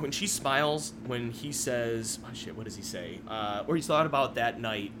 And, like, when she smiles, when he says... Oh, shit, what does he say? Or he's thought about that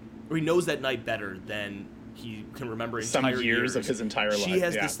night... Or he knows that night better than he can remember entire some years of his entire life. She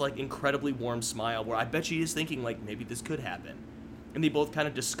has this, like, incredibly warm smile where I bet she is thinking, like, maybe this could happen. And they both kind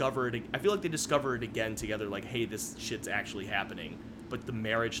of discover it. I feel like they discover it again together, like, hey, this shit's actually happening. But the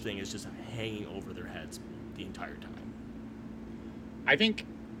marriage thing is just hanging over their heads the entire time. I think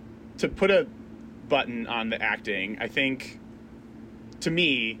to put a button on the acting. I think, to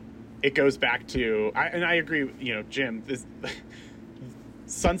me, it goes back to, and I agree, Jim,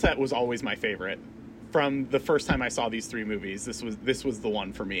 Sunset was always my favorite. From the first time I saw these three movies, this was the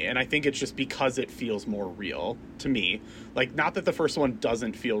one for me. And I think it's just because it feels more real to me. Like, not that the first one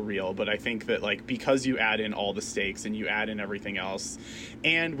doesn't feel real, but I think that, like, because you add in all the stakes and you add in everything else,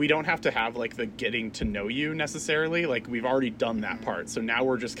 and we don't have to have, like, the getting to know you necessarily. Like, we've already done that part. So now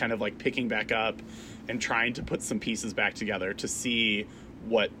we're just kind of, like, picking back up and trying to put some pieces back together to see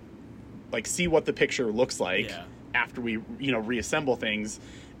what the picture looks like after we, reassemble things.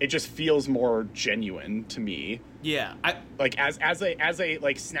 It just feels more genuine to me. Yeah, as a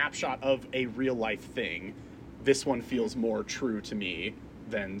like snapshot of a real life thing, this one feels more true to me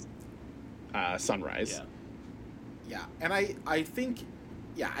than Sunrise. Yeah, and I think,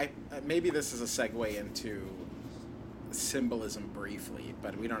 maybe this is a segue into symbolism briefly,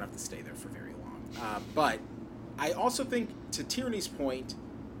 but we don't have to stay there for very long. But I also think, to Tierney's point,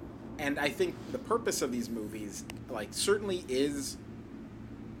 and I think the purpose of these movies, like, certainly is.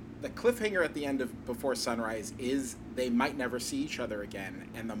 The cliffhanger at the end of Before Sunrise is they might never see each other again,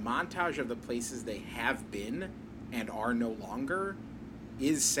 and the montage of the places they have been and are no longer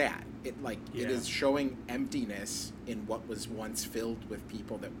is sad. It is showing emptiness in what was once filled with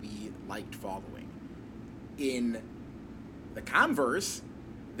people that we liked following. In the converse,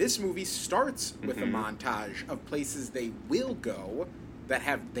 this movie starts with a montage of places they will go that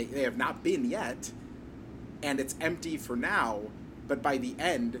they have not been yet, and it's empty for now. But by the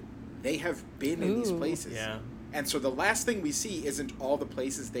end, they have been in these places. Yeah. And so the last thing we see isn't all the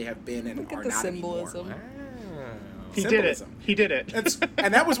places they have been and Look are at the not symbolism. anymore. He did it.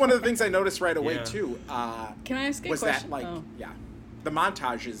 And that was one of the things I noticed right away, too. Can I ask a was question? That, the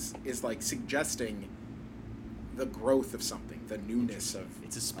montage is like suggesting the growth of something, the newness of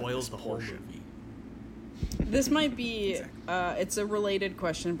it just spoils the whole movie. This might be, it's a related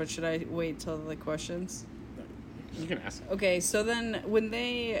question, but should I wait till the questions? You can ask. Okay, so then when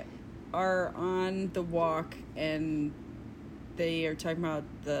they are on the walk and they are talking about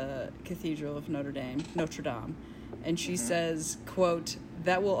the Cathedral of Notre Dame, and she says, quote,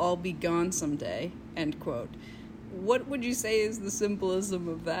 "That will all be gone someday," end quote. What would you say is the symbolism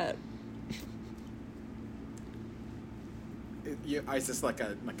of that? Is this like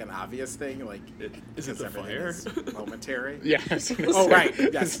an obvious thing? Like, is it the fire? Is momentary? Yes. Oh, right.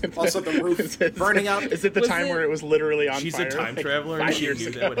 Yes. Also, the roof burning up. Is it the time where it was literally on She's fire? She's a time traveler, and she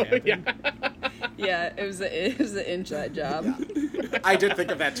knew that would happen. Yeah, it was an inside job. Yeah. I did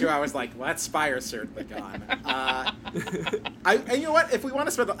think of that too. I was like, well, that spire's certainly gone. And you know what? If we want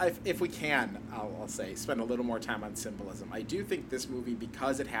to spend, if we can, I'll say, spend a little more time on symbolism. I do think this movie,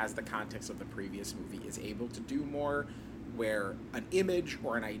 because it has the context of the previous movie, is able to do more, where an image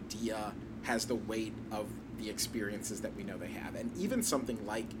or an idea has the weight of the experiences that we know they have. And even something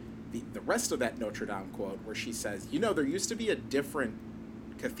like the rest of that Notre Dame quote, where she says, there used to be a different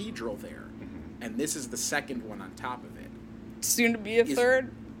cathedral there, and this is the second one on top of it. Soon to be a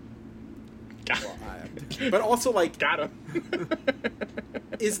third? Well, but also, like, got him.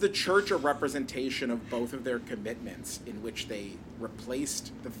 Is the church a representation of both of their commitments, in which they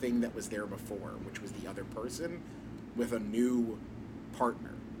replaced the thing that was there before, which was the other person, with a new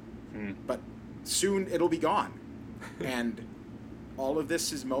partner? But soon it'll be gone, and all of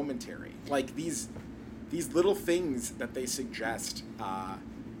this is momentary. Like, these little things that they suggest,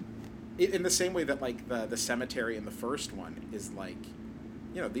 in the same way that, like, the cemetery in the first one is like,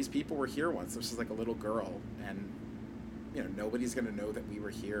 these people were here once. This was like a little girl, and nobody's going to know that we were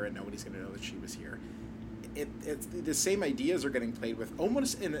here, and nobody's going to know that she was here. It's the same ideas are getting played with,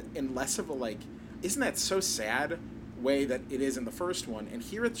 almost in less of a, like, isn't that so sad way that it is in the first one. And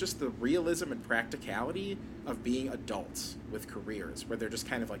here it's just the realism and practicality of being adults with careers, where they're just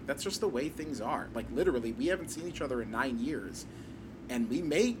kind of like, that's just the way things are. Like, literally, we haven't seen each other in 9 years, and we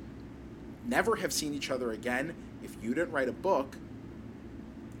may never have seen each other again. If you didn't write a book,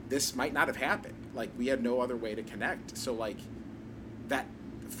 this might not have happened. Like, we had no other way to connect. So, like, that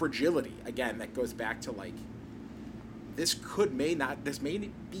fragility, again, that goes back to, like, couldn't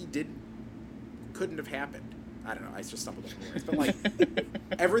have happened. I don't know, I just stumbled over words. But, like,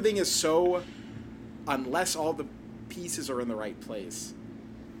 everything is so, unless all the pieces are in the right place,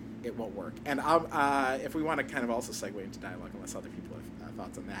 it won't work. And if we want to kind of also segue into dialogue, unless other people have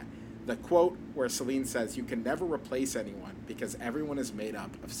thoughts on that, the quote where Celine says, "You can never replace anyone because everyone is made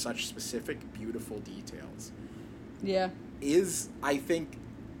up of such specific, beautiful details," is, I think,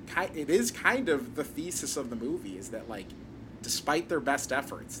 it is kind of the thesis of the movie, is that, like, despite their best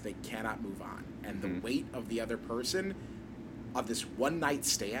efforts, they cannot move on. And the weight of the other person, of this one-night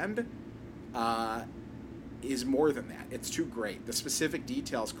stand, is more than that. It's too great. The specific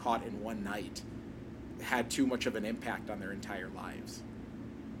details caught in one night had too much of an impact on their entire lives.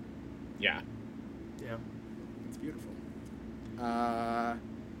 Yeah. Yeah. It's beautiful.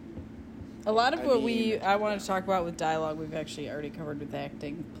 A lot of I wanted to talk about with dialogue, we've actually already covered with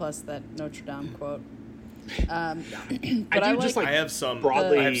acting, plus that Notre Dame quote. But I have some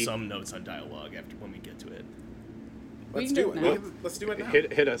notes on dialogue after when we get to it. Let's do it. Let's do it now.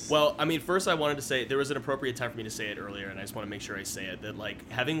 Hit us. Well, I mean, first I wanted to say there was an appropriate time for me to say it earlier, and I just want to make sure I say it. That like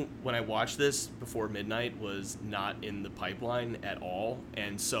when I watched this Before Midnight was not in the pipeline at all,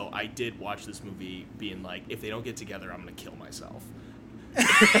 and so I did watch this movie being like, if they don't get together, I'm gonna kill myself.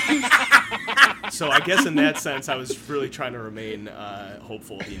 So I guess in that sense, I was really trying to remain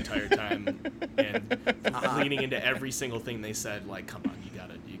hopeful the entire time and leaning into every single thing they said. Like, come on, you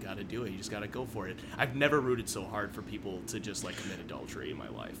gotta do it. You just gotta go for it. I've never rooted so hard for people to just like commit adultery in my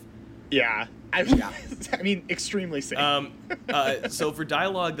life. Yeah. I mean, extremely same. So for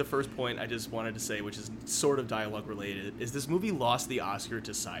dialogue, the first point I just wanted to say, which is sort of dialogue related, is this movie lost the Oscar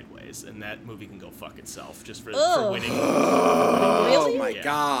to Sideways, and that movie can go fuck itself just for winning. Really? Oh my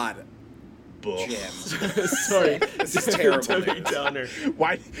god. Jim. Sorry, this is terrible. Downer.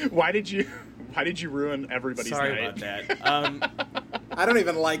 Why did you ruin everybody's Sorry night? about that. I don't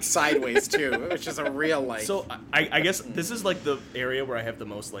even like Sideways too, which is a real like. So I guess this is like the area where I have the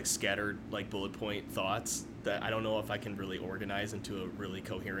most like scattered like bullet point thoughts that I don't know if I can really organize into a really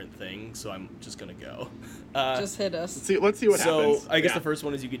coherent thing. So I'm just gonna go. Just hit us. Let's see what happens. So I guess the first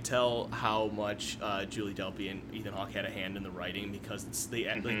one is you could tell how much Julie Delpy and Ethan Hawke had a hand in the writing because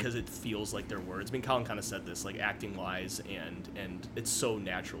because it feels like their words. I mean, Colin kind of said this, like acting wise, and it's so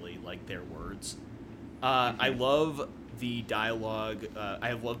naturally like their words. I love the dialogue.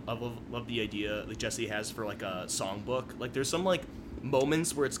 I love the idea that Jesse has for like a songbook. Like there's some like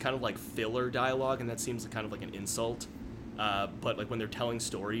moments where it's kind of like filler dialogue, and that seems kind of like an insult. But like when they're telling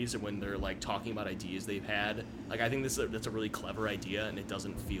stories or when they're like talking about ideas they've had, like I think that's a really clever idea, and it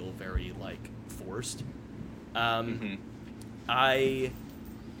doesn't feel very like forced. I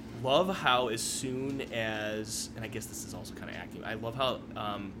love how as soon as, and I guess this is also kind of acting, I love how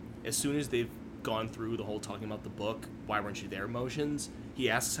as soon as they've gone through the whole talking about the book, why weren't you there motions,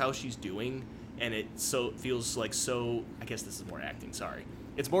 he asks how she's doing, and it feels like I guess this is more acting, sorry.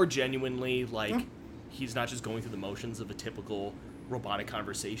 It's more genuinely like he's not just going through the motions of a typical robotic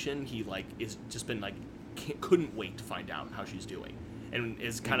conversation. He like is just been like couldn't wait to find out how she's doing, and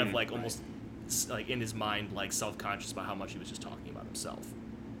is kind of like almost like in his mind like self-conscious about how much he was just talking about himself.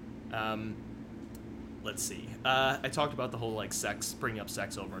 Let's see. I talked about the whole like bringing up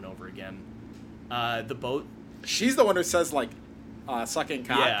sex over and over again. The boat. She's the one who says like sucking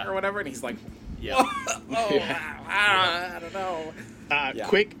cock or whatever, and he's like, I don't know.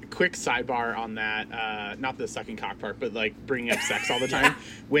 Quick sidebar on that. Not the sucking cock part, but like bringing up sex all the time.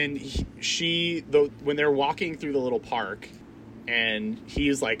 When when they're walking through the little park, and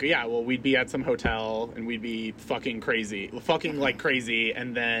he's like, yeah, well, we'd be at some hotel and we'd be fucking like crazy,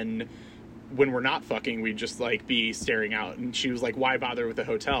 and then when we're not fucking, we'd just like be staring out. And she was like, why bother with the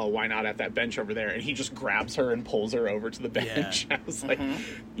hotel? Why not at that bench over there? And he just grabs her and pulls her over to the bench. I was like,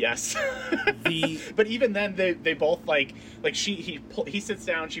 yes. But even then they both like he sits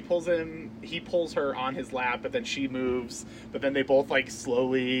down, he pulls her on his lap, but then she moves, but then they both like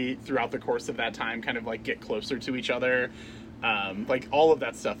slowly throughout the course of that time kind of like get closer to each other. Like all of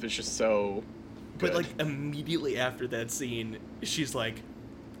that stuff is just so good. But like immediately after that scene, she's like,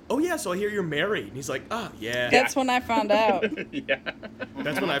 oh yeah, so I hear you're married. And he's like, oh yeah. That's when I found out.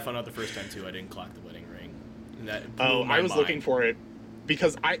 That's when I found out the first time too. I didn't clock the wedding ring. And that I was looking for it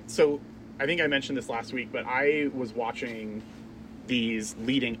because I think I mentioned this last week, but I was watching these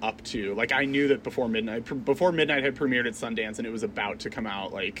leading up to, like, I knew that Before Midnight had premiered at Sundance and it was about to come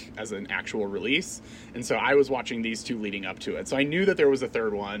out like as an actual release, and so I was watching these two leading up to it, so I knew that there was a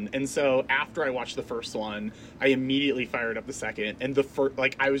third one. And so after I watched the first one, I immediately fired up the second, and the first,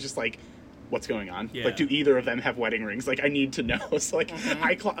 like, I was just like, what's going on? Like, do either of them have wedding rings? Like, I need to know. So like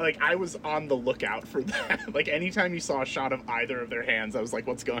I was on the lookout for that. Like, anytime you saw a shot of either of their hands, I was like,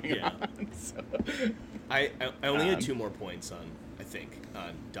 what's going on? So, I only had two more points on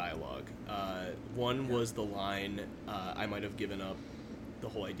dialogue. One was the line, I might have given up the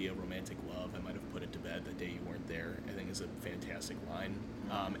whole idea of romantic love. I might have put it to bed the day you weren't there. I think is a fantastic line.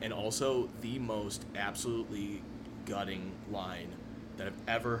 And also the most absolutely gutting line that I've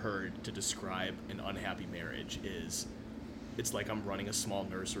ever heard to describe an unhappy marriage is, it's like I'm running a small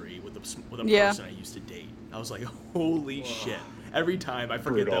nursery with a person I used to date. I was like, holy shit. Every time I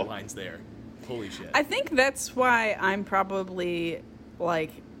forget that line's there. Holy shit. I think that's why I'm probably,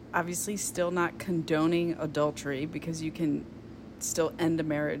 like, obviously still not condoning adultery, because you can still end a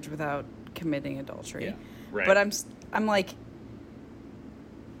marriage without committing adultery. Yeah. Right. But I'm like,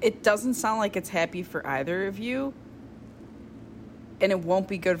 it doesn't sound like it's happy for either of you, and it won't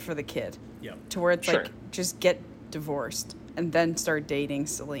be good for the kid. Yeah. To where it's Sure. like, just get divorced and then start dating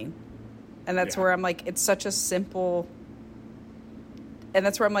Celine. And that's where I'm like, it's such a simple... And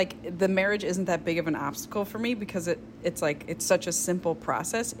that's where I'm like, the marriage isn't that big of an obstacle for me, because it's like, it's such a simple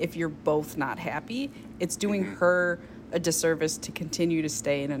process. If you're both not happy, it's doing her a disservice to continue to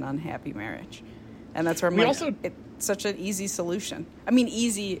stay in an unhappy marriage. And that's where I'm it's such an easy solution. I mean,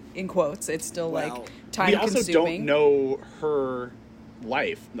 easy in quotes. It's still like time consuming. We also don't know her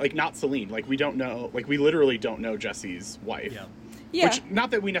life. Like, not Celine. Like, we don't know, like, we literally don't know Jesse's wife. Yeah. Yeah. Which,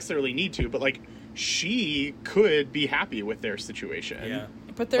 not that we necessarily need to, but like, she could be happy with their situation. Yeah.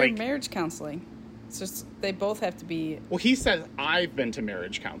 But they're in like, marriage counseling. It's just, they both have to be... Well, he says, I've been to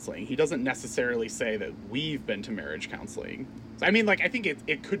marriage counseling. He doesn't necessarily say that we've been to marriage counseling. So, I mean, like, I think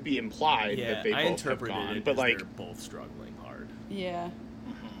it could be implied that they both have gone. It but, as like, they're both struggling hard. Yeah.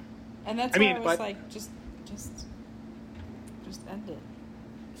 And that's I why mean, I was like, just end it.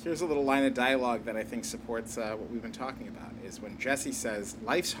 Here's a little line of dialogue that I think supports what we've been talking about, is when Jesse says,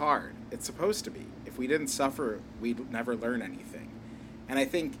 life's hard. It's supposed to be. If we didn't suffer, we'd never learn anything. And I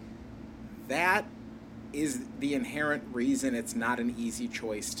think that is the inherent reason it's not an easy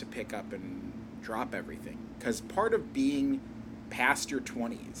choice to pick up and drop everything. Because part of being past your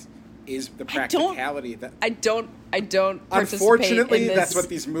 20s is the practicality that... I don't Unfortunately, in this. that's what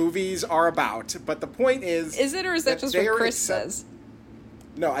these movies are about. But the point is... Is it, or is that just what Chris says?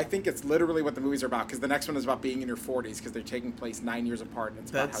 No, I think it's literally what the movies are about, because the next one is about being in your 40s, because they're taking place 9 years apart. And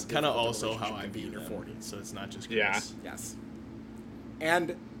it's That's kind of also how I view your 40s, so it's not just Chris. Yeah. Yes.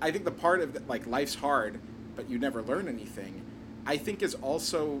 And I think the part of, like, life's hard, but you never learn anything, I think is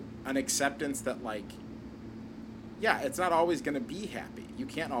also an acceptance that, like, yeah, it's not always going to be happy. You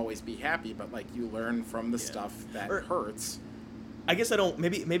can't always be happy, but, like, you learn from the stuff that hurts. I guess I don't.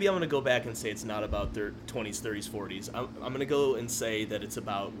 Maybe I'm going to go back and say it's not about their 20s, 30s, 40s. I'm going to go and say that it's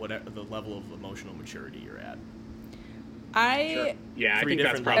about whatever the level of emotional maturity you're at. Yeah, I think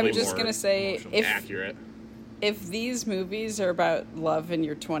that's different probably I'm just more going to say, accurate. If these movies are about love in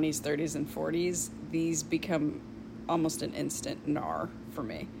your 20s, 30s, and 40s, these become almost an instant nar for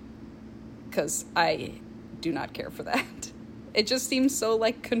me. Because I do not care for that. It just seems so,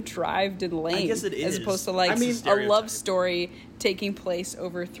 like, contrived and lame. I guess it is. As opposed to, like, I mean, a love story taking place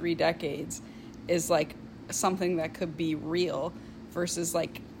over 3 decades is, like, something that could be real versus,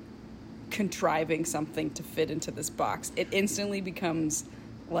 like, contriving something to fit into this box. It instantly becomes,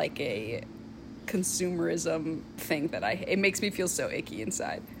 like, a consumerism thing that it makes me feel so icky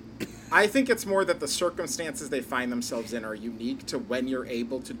inside. I think it's more that the circumstances they find themselves in are unique to when you're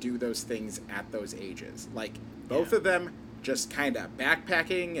able to do those things at those ages. Like, both of them just kind of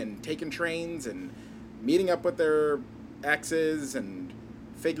backpacking and taking trains and meeting up with their exes and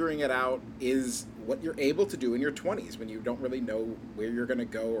figuring it out is what you're able to do in your 20s when you don't really know where you're going to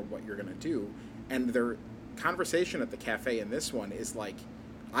go or what you're going to do. And their conversation at the cafe in this one is like,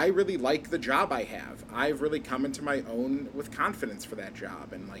 I really like the job I have. I've really come into my own with confidence for that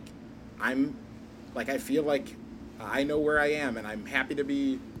job. And, like, I feel like I know where I am and I'm happy to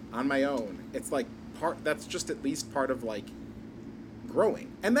be on my own. It's like that's just at least part of, like,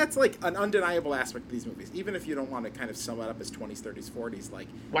 growing. And that's, like, an undeniable aspect of these movies. Even if you don't want to kind of sum it up as 20s, 30s, 40s, like,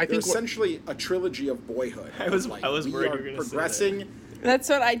 they're essentially a trilogy of boyhood. I was like, worried you were going to progressing. say that. That's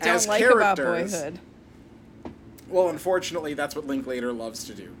what I don't like about Boyhood. Well, unfortunately, that's what Linklater loves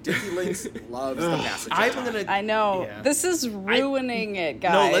to do. Dickie Links loves the passage of time. I know. Yeah. This is ruining it,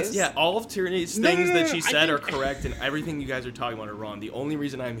 guys. All of Tierney's things that she said are correct, and everything you guys are talking about are wrong. The only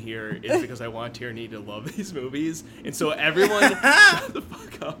reason I'm here is because I want Tierney to love these movies, and so everyone, shut the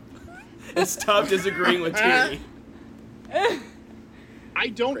fuck up and stop disagreeing with Tierney. I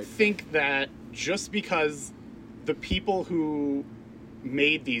don't think that just because the people who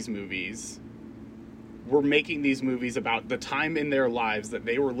made these movies were making these movies about the time in their lives that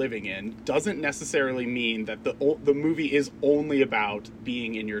they were living in doesn't necessarily mean that the movie is only about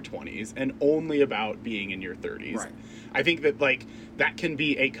being in your 20s and only about being in your 30s. Right. I think that, like, that can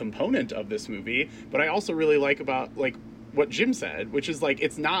be a component of this movie, but I also really like about, like, what Jim said, which is, like,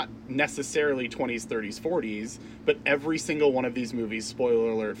 it's not necessarily 20s, 30s, 40s, but every single one of these movies, spoiler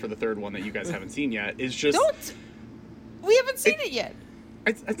alert for the third one that you guys haven't seen yet, is just... We haven't seen it yet.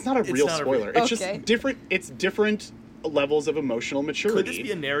 It's not a real spoiler. It's just different. It's different levels of emotional maturity. Could this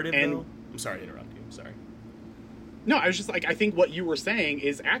be a narrative, though? I'm sorry to interrupt you. I'm sorry. No, I was just like, I think what you were saying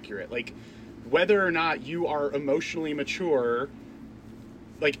is accurate. Like, whether or not you are emotionally mature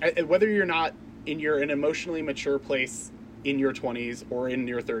whether you're not you're an emotionally mature place in your 20s or in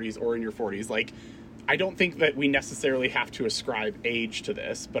your 30s or in your 40s, like, I don't think that we necessarily have to ascribe age to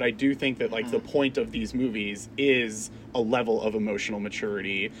this, but I do think that, like, the point of these movies is a level of emotional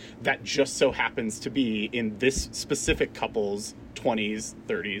maturity that just so happens to be in this specific couple's 20s,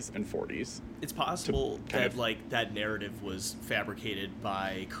 30s, and 40s. It's possible that, like, that narrative was fabricated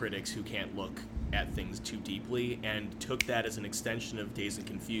by critics who can't look at things too deeply and took that as an extension of Dazed and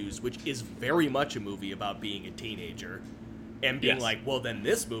Confused, which is very much a movie about being a teenager. And being like, well, then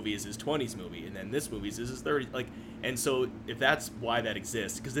this movie is his 20s movie, and then this movie is his 30s. Like, and so if that's why that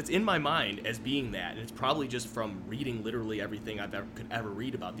exists, because it's in my mind as being that, and it's probably just from reading literally everything could ever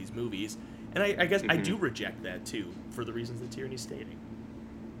read about these movies. And I guess I do reject that, too, for the reasons that Tierney's stating.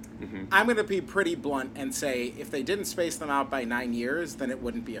 I'm going to be pretty blunt and say if they didn't space them out by 9 years, then it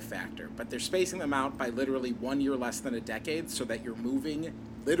wouldn't be a factor. But they're spacing them out by literally 1 year less than a decade so that you're moving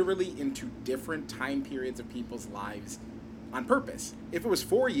literally into different time periods of people's lives on purpose. If it was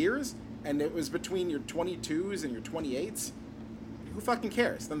 4 years and it was between your 22s and your 28s, who fucking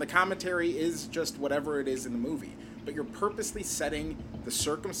cares? Then the commentary is just whatever it is in the movie. But you're purposely setting the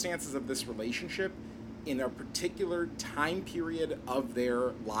circumstances of this relationship in a particular time period of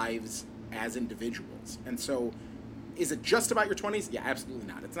their lives as individuals. And so, is it just about your 20s? Yeah, absolutely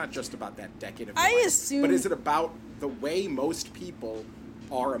not. It's not just about that decade of your life. But is it about the way most people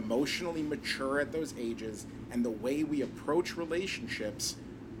are emotionally mature at those ages and the way we approach relationships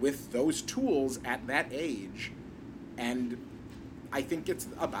with those tools at that age? And I think it's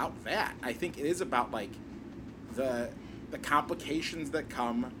about that. I think it is about, like, the complications that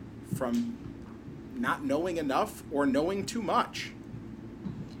come from not knowing enough or knowing too much.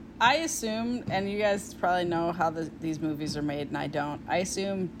 I assume, and you guys probably know how these movies are made, and I don't. I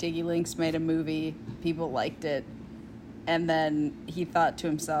assume Diggy Links made a movie, people liked it, and then he thought to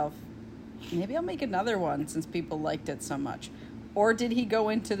himself, maybe I'll make another one since people liked it so much. Or did he go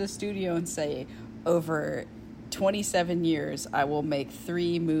into the studio and say, over 27 years, I will make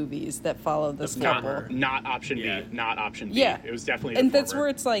 3 movies that follow this couple? Not option B. Not option B. Yeah. It was definitely and that's where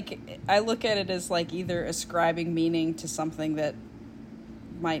it's like, I look at it as like either ascribing meaning to something that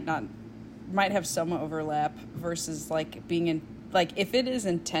might have some overlap versus like being in, like, if it is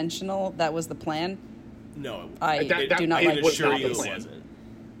intentional, that was the plan. No, I do not like was not the plan. Wasn't.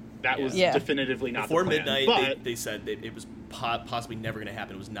 That was definitively not Before the plan. Midnight, but they said that it was possibly never going to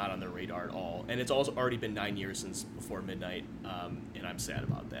happen. It was not on their radar at all. And it's also already been 9 years since Before Midnight, and I'm sad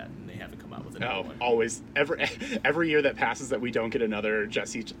about that. And they haven't come out with another one. Always. Every year that passes that we don't get another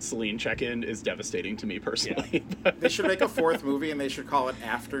Jesse Celine check-in is devastating to me personally. Yeah. They should make a 4th movie, and they should call it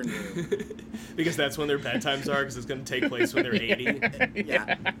Afternoon. Because that's when their bedtimes are, because it's going to take place when they're 80.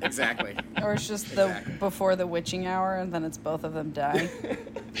 Yeah, exactly. Or it's just the before the witching hour, and then it's both of them die.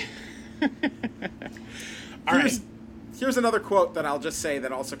 All right. Here's another quote that I'll just say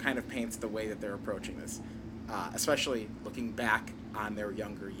that also kind of paints the way that they're approaching this, especially looking back on their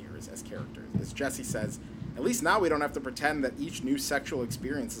younger years as characters. As Jesse says, at least now we don't have to pretend that each new sexual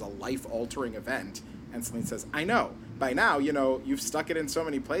experience is a life-altering event. And Celine says, I know. By now, you've stuck it in so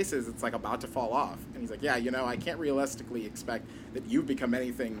many places, it's like about to fall off. And he's like, yeah, I can't realistically expect that you've become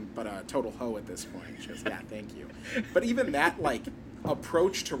anything but a total hoe at this point. She goes, yeah, thank you. But even that, like,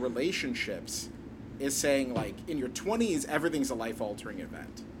 approach to relationships is saying, like, in your 20s, everything's a life-altering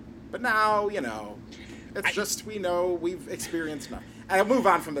event. But now, it's just, we know we've experienced enough. I'll move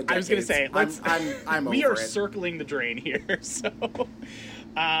on from the decades. I was going to say, I'm we over are it. circling the drain here. So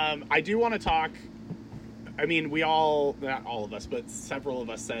I do want to talk, I mean, we all, not all of us, but several of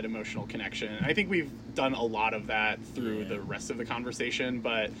us said emotional connection. I think we've done a lot of that through the rest of the conversation,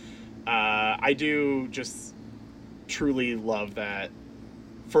 but I do just truly love that.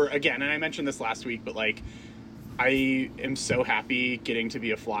 And I mentioned this last week, but, like, I am so happy getting to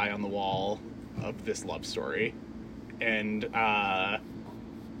be a fly on the wall of this love story. And I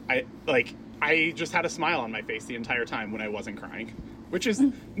just had a smile on my face the entire time when I wasn't crying, which is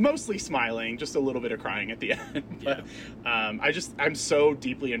mostly smiling, just a little bit of crying at the end. But I'm so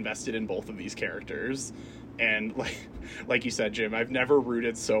deeply invested in both of these characters. And like you said, Jim, I've never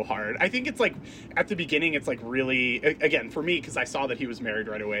rooted so hard. I think it's like at the beginning, it's like really, again, for me, because I saw that he was married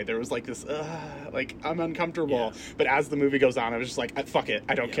right away, there was like this, like, I'm uncomfortable. Yeah. But as the movie goes on, I was just like, fuck it,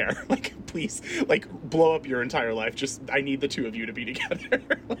 I don't care. Like, please, like, blow up your entire life. Just, I need the two of you to be together.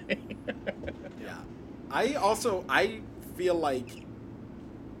 Yeah. I feel like,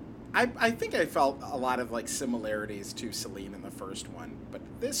 I think I felt a lot of, like, similarities to Celine in the first one, but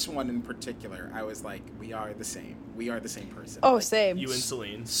this one in particular, I was like, we are the same. We are the same person. Oh, like, same. You and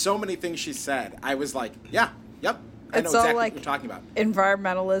Celine. So many things she said, I was like, yeah, yep, I know It's all exactly like what you're talking about.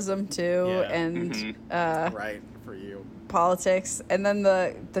 environmentalism too, Yeah. and Right, for you. politics, and then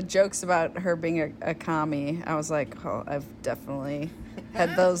the jokes about her being a commie. I was like, oh, I've definitely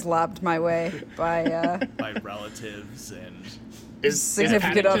had those lobbed my way by By relatives and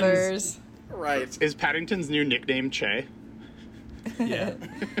significant Paddington's- others. Right. Is Paddington's new nickname Che? yeah.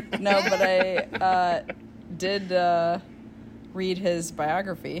 No, but I did read his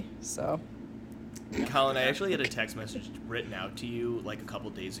biography, so. Colin, I actually had a text message written out to you like a couple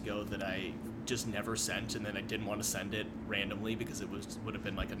days ago that I just never sent, and then I didn't want to send it randomly because it would have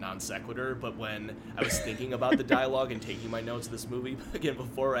been like a non sequitur. But when I was thinking about the dialogue and taking my notes of this movie again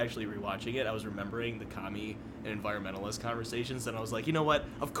before actually rewatching it, I was remembering the commie and environmentalist conversations, and I was like, you know what?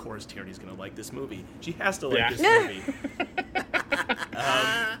 Of course, Tierney's gonna like this movie. She has to like this movie.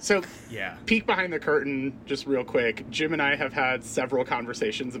 So, Yeah. peek behind the curtain, just real quick. Jim and I have had several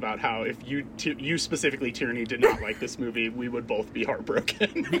conversations about how if you specifically, Tierney, did not like this movie, we would both be heartbroken.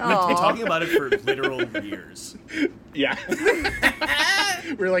 We've been Aw. talking about it for literal years. Yeah.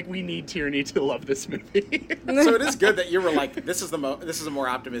 We're like, we need Tierney to love this movie. So it is good that you were like, this is a more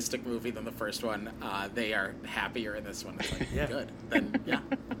optimistic movie than the first one. They are happier in this one. It's like, Yeah. good. Then, yeah.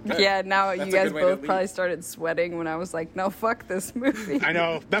 Good. Yeah, now That's you a guys good way to both leave. probably started sweating when I was like, no, fuck this movie. I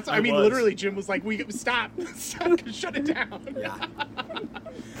know. I mean, was. literally, Jim was like, stop, shut it down. Yeah.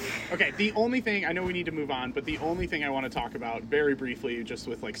 Okay, the only thing, I know we need to move on, but the only thing I want to talk about very briefly, just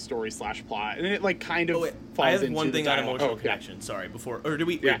with like story/plot, and it like kind of falls I have into one the thing on dialogue. emotional Yeah. connection. Sorry, before or did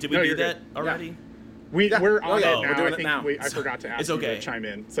we Yeah, did we no, do you're that good. already? We're on yeah, it we're now. doing I it think now. I forgot to ask It's you okay. to chime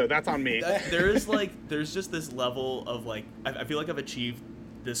in, so that's on me. There's just this level of like I feel like I've achieved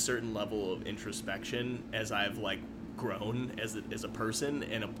this certain level of introspection as I've like grown as a person,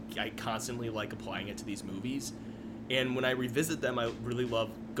 and I constantly like applying it to these movies. And when I revisit them, I really love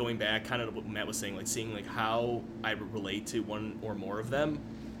going back, kind of what Matt was saying, like seeing like how I relate to one or more of them.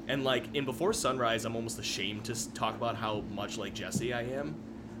 And like in Before Sunrise, I'm almost ashamed to talk about how much like Jesse I am,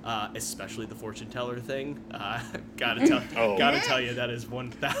 especially the fortune teller thing. Gotta tell you that is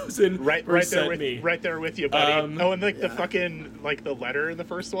 1,000% right there with you, buddy. And like the Yeah. fucking like the letter in the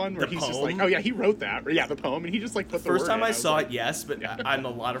first one where The he's just poem? like, oh yeah, he wrote that. Yeah, the poem, and he just like put the First word time in. I saw was it, like, yes, but on a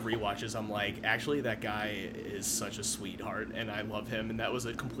lot of rewatches, I'm like, actually, that guy is such a sweetheart, and I love him, and that was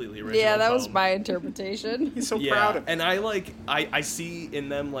a completely original Yeah, that was poem. my interpretation. He's so Yeah, proud of it. and I see in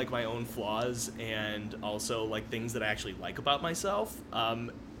them like my own flaws, and also like things that I actually like about myself,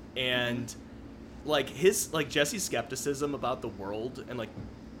 and like Jesse's skepticism about the world and like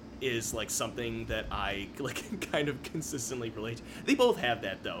is like something that I like kind of consistently relate to. They both have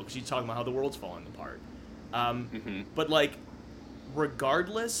that though, because you're talking about how the world's falling apart. But like,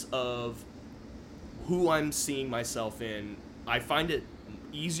 regardless of who I'm seeing myself in, I find it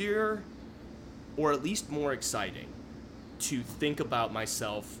easier, or at least more exciting, to think about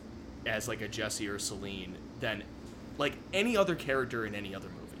myself as like a Jesse or Celine than like any other character in any other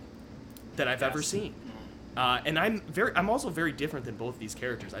movie that I've ever seen. And I'm also very different than both these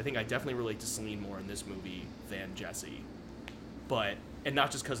characters. I think I definitely relate to Celine more in this movie than Jesse. And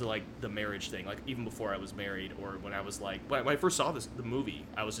not just because of like the marriage thing, like even before I was married, or when I was like, when I first saw the movie,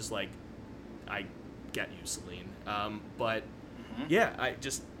 I was just like, I get you, Celine. Yeah, I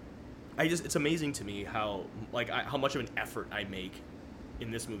just, it's amazing to me how how much of an effort I make in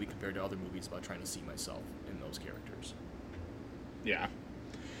this movie compared to other movies about trying to see myself in those characters. Yeah.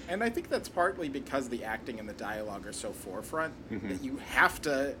 And I think that's partly because the acting and the dialogue are so forefront that you have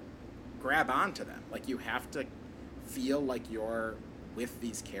to grab onto them. Like, you have to feel like you're with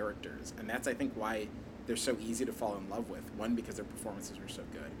these characters. And that's, I think, why they're so easy to fall in love with. One, because their performances are so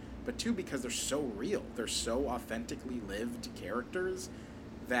good. But two, because they're so real. They're so authentically lived characters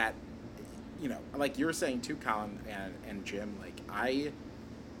that, you know, like you were saying too, Colin and Jim, like, I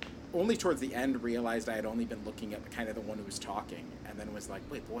only towards the end realized I had only been looking at kind of the one who was talking, and then was like,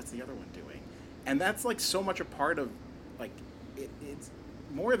 wait, but what's the other one doing? And that's like so much a part of, like, it's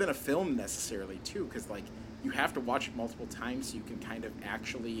more than a film necessarily too, because like you have to watch it multiple times so you can kind of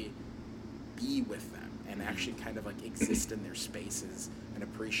actually be with them and actually kind of like exist in their spaces and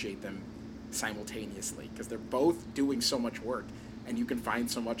appreciate them simultaneously, because they're both doing so much work, and you can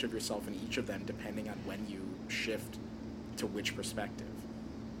find so much of yourself in each of them depending on when you shift to which perspective.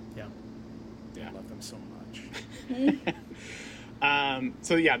 Yeah. I love them so much.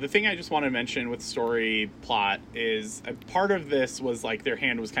 So yeah, the thing I just want to mention with story plot is part of this was like their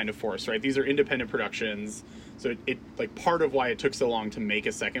hand was kind of forced, right? These are independent productions, so it like part of why it took so long to make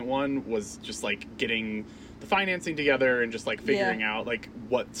a second one was just like getting the financing together and just like figuring out like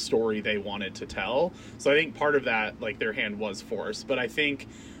what story they wanted to tell. So I think part of that, like, their hand was forced. But I think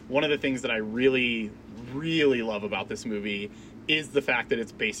one of the things that I really really love about this movie is the fact that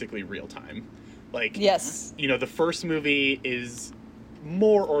it's basically real time. Like, yes, you know, the first movie is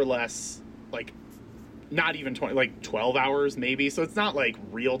more or less like not even 20, like 12 hours maybe. So it's not like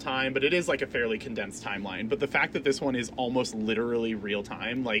real time, but it is like a fairly condensed timeline. But the fact that this one is almost literally real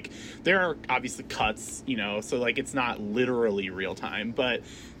time, like there are obviously cuts, you know, so like it's not literally real time, but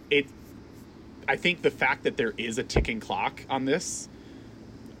I think the fact that there is a ticking clock on this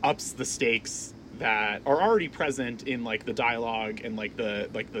ups the stakes that are already present in like the dialogue and like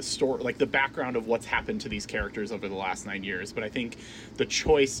the story, like the background of what's happened to these characters over the last 9 years. But I think the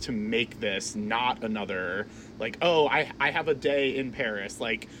choice to make this not another like, oh, I have a day in Paris,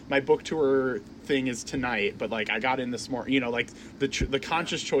 like my book tour thing is tonight, but like I got in this morning, you know, like the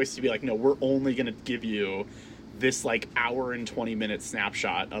conscious choice to be like, no, we're only going to give you this like hour and 20-minute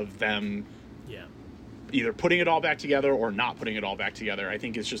snapshot of them either putting it all back together or not putting it all back together, I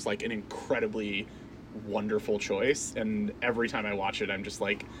think is just like an incredibly wonderful choice. And every time I watch it, I'm just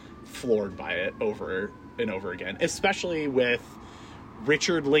like floored by it over and over again, especially with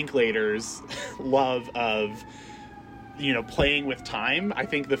Richard Linklater's love of, you know, playing with time. I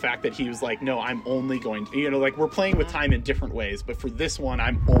think the fact that he was like, no, I'm only going to, you know, like we're playing with time in different ways, but for this one,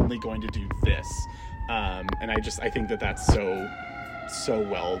 I'm only going to do this. And I think that that's so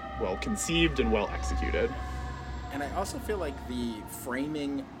well conceived and well executed. And I also feel like the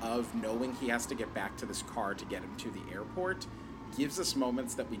framing of knowing he has to get back to this car to get him to the airport gives us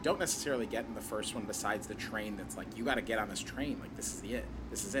moments that we don't necessarily get in the first one, besides the train that's like, you got to get on this train, like this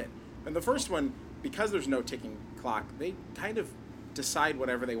is it. And the first one, because there's no ticking clock, they kind of decide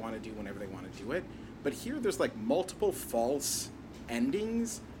whatever they want to do whenever they want to do it. But here there's like multiple false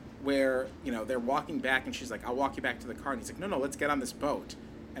endings where, you know, they're walking back and she's like, I'll walk you back to the car. And he's like, no, let's get on this boat.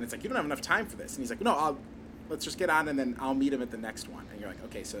 And it's like, you don't have enough time for this. And he's like, no, let's just get on and then I'll meet him at the next one. And you're like,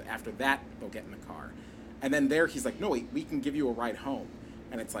 okay, so after that, they'll get in the car. And then there he's like, no, wait, we can give you a ride home.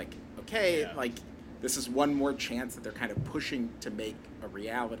 And it's like, okay, like this is one more chance that they're kind of pushing to make a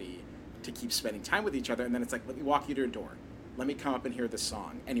reality to keep spending time with each other. And then it's like, let me walk you to your door. Let me come up and hear this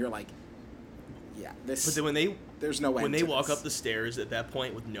song. And you're like, yeah, this. But then there's no end when they to walk this. up the stairs at that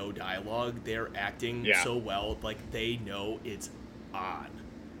point with no dialogue, they're acting so well, like they know it's on.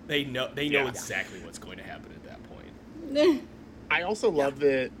 They know exactly what's going to happen at that point. I also love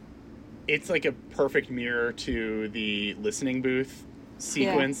that it's like a perfect mirror to the listening booth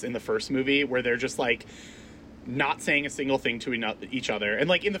sequence in the first movie, where they're just like not saying a single thing to each other. And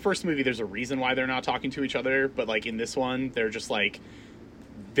like in the first movie, there's a reason why they're not talking to each other, but like in this one, they're just like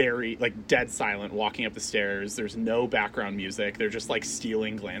very like dead silent walking up the stairs. There's no background music. They're just like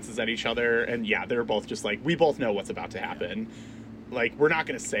stealing glances at each other. And they're both just like, we both know what's about to happen. Like, we're not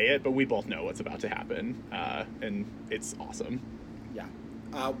going to say it, but we both know what's about to happen. And it's awesome. Yeah.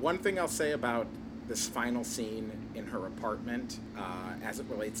 One thing I'll say about this final scene in her apartment, as it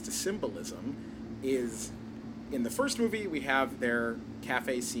relates to symbolism, is in the first movie, we have their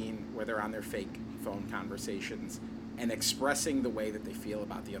cafe scene where they're on their fake phone conversations and expressing the way that they feel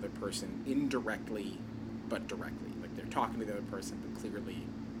about the other person indirectly but directly. Like, they're talking to the other person, but clearly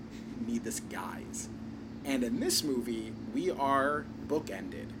need this guise. And in this movie, we are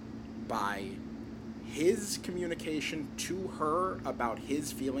bookended by his communication to her about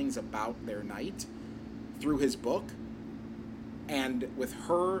his feelings about their night through his book, and with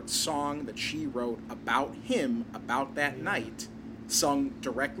her song that she wrote about him, about that night, sung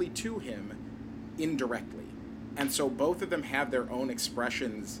directly to him, indirectly. And so both of them have their own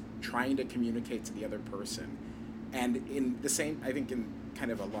expressions trying to communicate to the other person. And in the same, I think in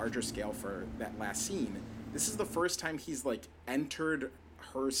kind of a larger scale for that last scene, this is the first time he's like entered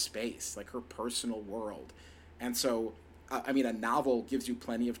her space, like her personal world. And so, I mean, a novel gives you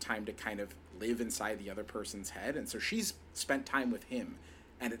plenty of time to kind of live inside the other person's head. And so she's spent time with him,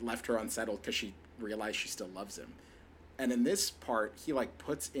 and it left her unsettled because she realized she still loves him. And in this part, he like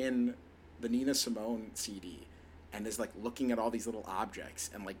puts in the Nina Simone CD and is like looking at all these little objects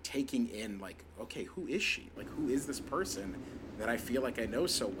and like taking in like, okay, who is she? Like, who is this person that I feel like I know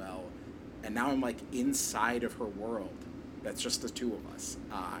so well? And now I'm like inside of her world. That's just the two of us.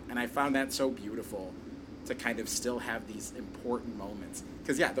 And I found that so beautiful to kind of still have these important moments.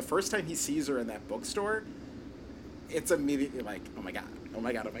 Because the first time he sees her in that bookstore, it's immediately like, oh my God,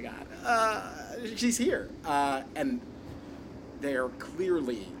 she's here. And they're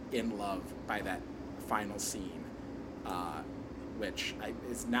clearly in love by that final scene, which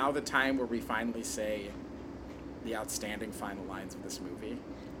is now the time where we finally say the outstanding final lines of this movie.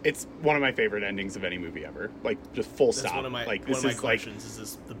 It's one of my favorite endings of any movie ever. Like, just full stop. One of my like, questions, is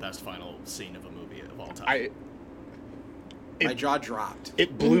this the best final scene of a movie of all time? My jaw dropped.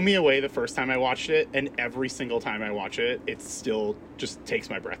 It blew me away the first time I watched it, and every single time I watch it, it still just takes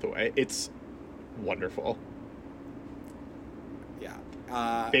my breath away. It's wonderful.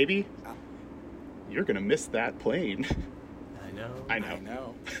 Yeah. Baby, you're going to miss that plane. I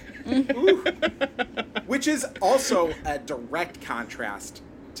know. Which is also a direct contrast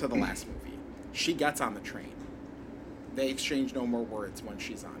to the last movie. She gets on the train. They exchange no more words when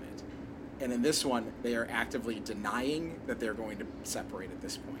she's on it. And in this one, they are actively denying that they're going to separate at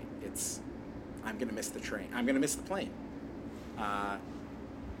this point. It's, I'm going to miss the train. I'm going to miss the plane. Yeah,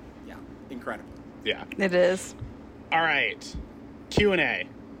 incredible. Yeah. It is. All right. Q&A.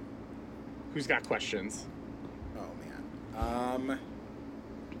 Who's got questions? Oh, man.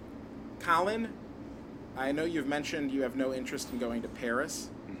 Colin, I know you've mentioned you have no interest in going to Paris.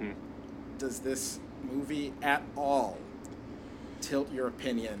 Mm-hmm. Does this movie at all tilt your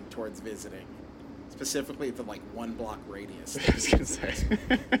opinion towards visiting? Specifically the, 1 block radius. I was going to say.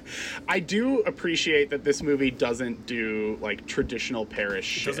 I do appreciate that this movie doesn't do, traditional Paris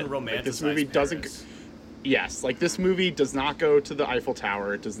shit. It doesn't romanticize this movie Paris. Doesn't... Yes, this movie does not go to the Eiffel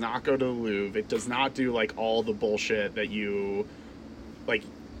Tower. It does not go to the Louvre. It does not do, all the bullshit that you...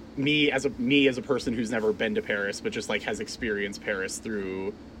 me as a person who's never been to Paris, but just, has experienced Paris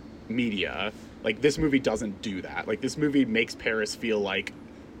through media. This movie doesn't do that. This movie makes Paris feel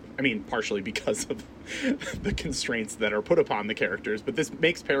partially because of the constraints that are put upon the characters, but this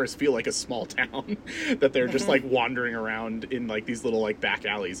makes Paris feel like a small town that they're just wandering around in these little back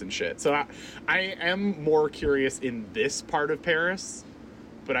alleys and shit. So I am more curious in this part of Paris,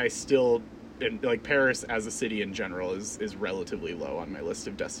 but I still, and Paris as a city in general is relatively low on my list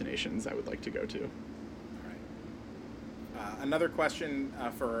of destinations I would like to go to. All right. Another question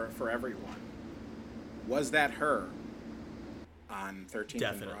for everyone. Was that her on 13th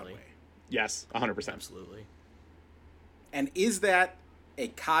Definitely. and Broadway? Yes, 100%. Absolutely. And is that a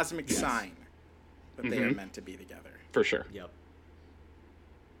cosmic sign that they are meant to be together? For sure. Yep.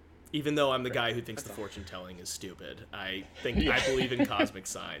 Even though I'm the guy who thinks the fortune telling is stupid, I believe in cosmic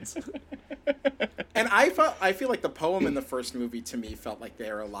signs. And I feel like the poem in the first movie to me felt like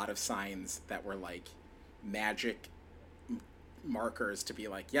there are a lot of signs that were magic markers to be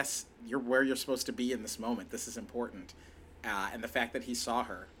yes, you're where you're supposed to be in this moment. This is important. And the fact that he saw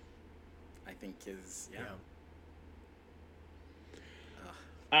her, I think is,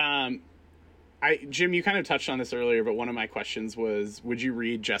 Jim, you kind of touched on this earlier, but one of my questions was, would you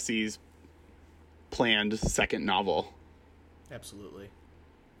read Jesse's planned second novel? Absolutely.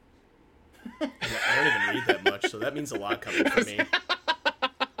 I don't even read that much, so that means a lot coming from me.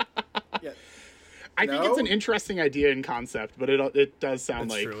 Yeah. I think it's an interesting idea and concept, but it does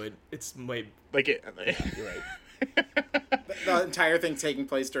sound That's true. It's way... you're right. The entire thing taking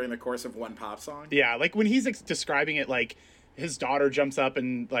place during the course of one pop song? Yeah, when he's describing it, his daughter jumps up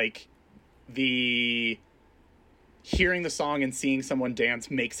and, the hearing the song and seeing someone dance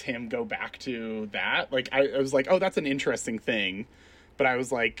makes him go back to that. I was oh, that's an interesting thing. But I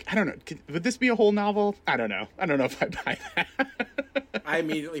was I don't know, would this be a whole novel? I don't know if I buy that. I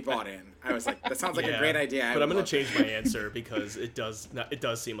immediately bought in. I was that sounds like a great idea. But I'm going to change my answer because it does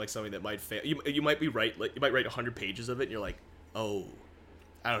seem like something that might fail. You might be right. You might write 100 pages of it and you're oh,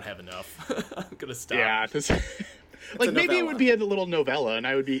 I don't have enough. I'm going to stop. Yeah. Maybe it would be a little novella and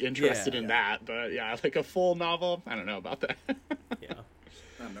I would be interested in that. But yeah, a full novel, I don't know about that. Yeah.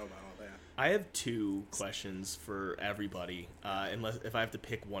 I don't know about all that. I have 2 questions for everybody. Unless if I have to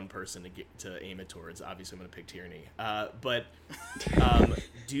pick one person to aim it towards, obviously I'm going to pick Tierney. But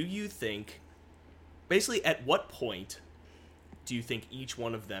do you think, basically, at what point do you think each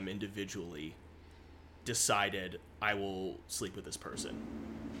one of them individually decided I will sleep with this person?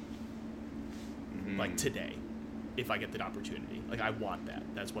 Today, if I get that opportunity. I want that.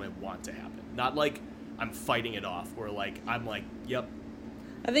 That's what I want to happen. Not I'm fighting it off, or I'm yep.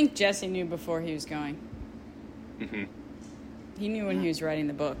 I think Jesse knew before he was going. Mm-hmm. He knew when he was writing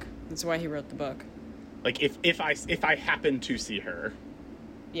the book. That's why he wrote the book. If I happen to see her.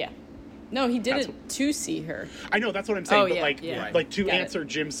 Yeah. No, he did it to see her. I know, that's what I'm saying. Oh, but yeah. to answer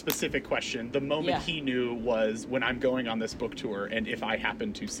Jim's specific question, the moment he knew was when I'm going on this book tour, and if I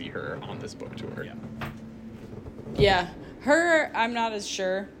happen to see her on this book tour. Yeah. Yeah, her, I'm not as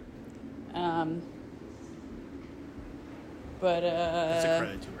sure. But That's a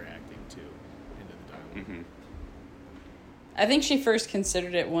credit to her acting too, into the dialogue. Mm-hmm. I think she first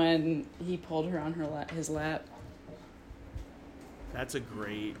considered it when he pulled her on his lap. That's a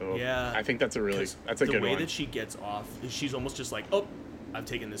great, I think that's a good one. The way that she gets off, she's almost just oh, I've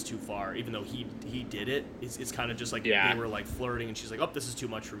taken this too far. Even though he did it, it's kind of just they were flirting, and she's oh, this is too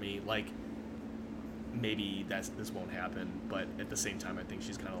much for me. maybe this won't happen. But at the same time, I think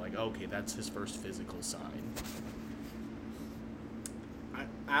she's kind of like, okay, that's his first physical sign.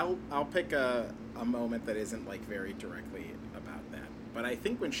 I'll pick a moment that isn't like very directly about that, but I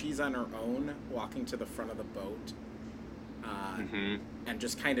think when she's on her own, walking to the front of the boat, and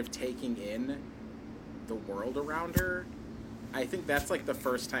just kind of taking in the world around her, I think that's like the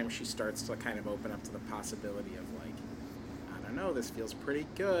first time she starts to kind of open up to the possibility of like, I don't know, this feels pretty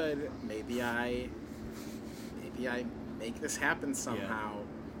good. Maybe I make this happen somehow,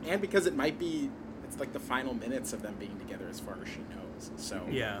 and because it's like the final minutes of them being together as far as she knows. So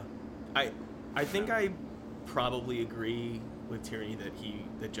yeah, I think I probably agree with Tierney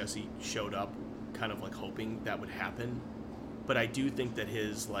that Jesse showed up kind of like hoping that would happen, but I do think that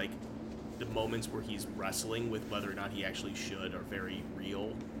his like the moments where he's wrestling with whether or not he actually should are very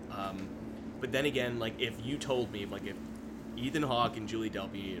real. But then again, like if you told me like if Ethan Hawke and Julie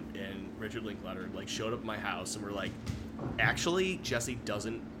Delpy and Richard Linklater like showed up at my house and were like, actually Jesse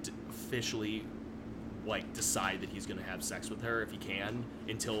doesn't officially like decide that he's gonna have sex with her if he can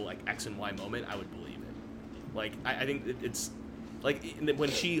until like X and Y moment, I would believe it. Like I think it's like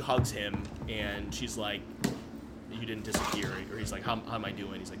when she hugs him and she's like, you didn't disappear, or he's like, how am I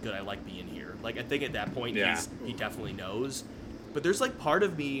doing? He's like, good, I like being here. Like I think at that point he definitely knows. But there's like part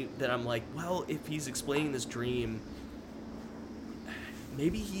of me that I'm like, well, if he's explaining this dream,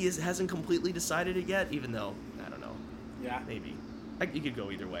 maybe he hasn't completely decided it yet, even though I don't know. Yeah, maybe you could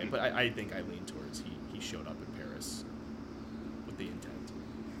go either way, but I think I lean towards he showed up in Paris with the intent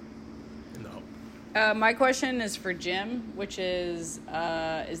and the hope. My question is for Jim, which is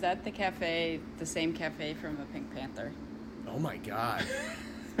that the same cafe from the Pink Panther? Oh my God.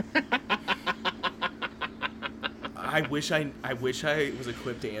 I wish I was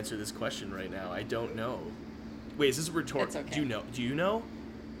equipped to answer this question right now. I don't know. Wait, is this a rhetorical? It's okay. Do you know?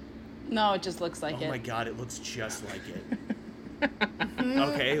 No, it just looks like it. Oh my God, it looks just like it.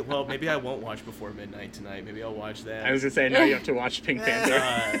 Okay, well, maybe I won't watch Before Midnight tonight. Maybe I'll watch that. I was gonna say, now you have to watch Pink Panther.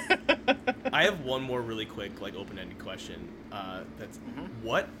 I have one more really quick, like, open-ended question.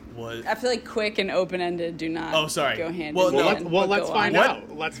 What was... I feel like quick and open-ended do not go hand in hand. Well, let's find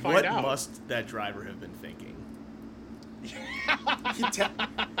out. Let's find out. What must that driver have been thinking?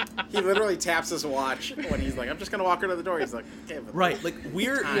 He literally taps his watch when he's like, I'm just gonna walk her to the door. He's like, okay, but right, like we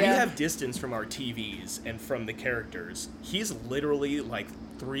have distance from our TVs and from the characters. He's literally like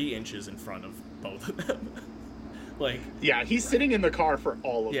 3 inches in front of both of them. Like, yeah, he's sitting in the car for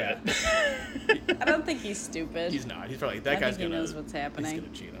all of it. I don't think he's stupid. He's not. He's probably that guy's he knows what's happening. He's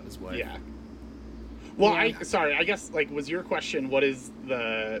gonna cheat on his wife. Yeah. Well, I guess, like, was your question, what is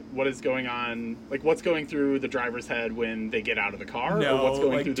going on, like, what's going through the driver's head when they get out of the car? No, or what's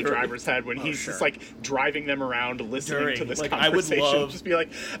going like through the driver's head when he's just, like, driving them around, listening to this like, conversation? I would love... Just be like,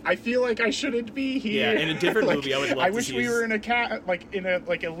 I feel like I shouldn't be here. Yeah, in a different movie, I would love to see... I wish we were in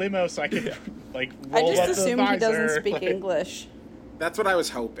a limo so I could, like, roll I just assume he doesn't speak like, English. That's what I was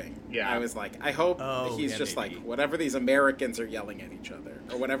hoping. Yeah. I was like, I hope he's just maybe. like, whatever these Americans are yelling at each other,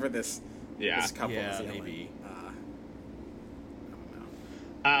 or whatever this couple is yelling. Maybe.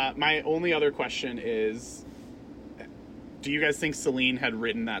 My only other question is, do you guys think Celine had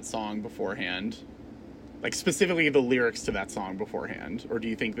written that song beforehand? Like, specifically the lyrics to that song beforehand? Or do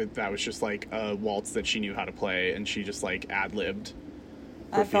you think that was just, like, a waltz that she knew how to play and she just, like, ad-libbed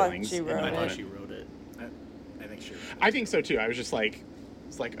her feelings? She wrote I thought she wrote it. I think she wrote it. I think so, too. I was just like,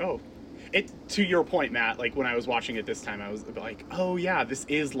 oh. To your point, Matt, like, when I was watching it this time, I was like, oh, yeah, this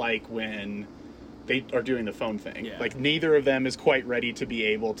is like when... they are doing the phone thing. Yeah. Like, neither of them is quite ready to be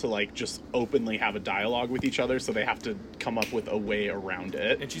able to, like, just openly have a dialogue with each other, so they have to come up with a way around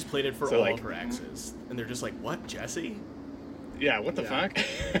it. And she's played it for all of her exes. And they're just like, what, Jesse? Yeah, what the fuck?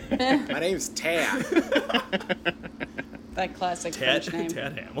 My name's Tad. That classic French name.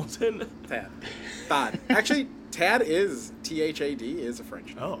 Tad Hamilton. Tad. Actually, Tad is, T-H-A-D, is a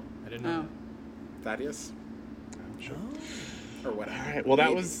French name. Oh, I didn't know. Thaddeus? Sure. Or whatever. All right. Well,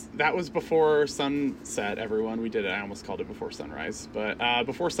 that was Before Sunset, everyone. We did it. I almost called it Before Sunrise, but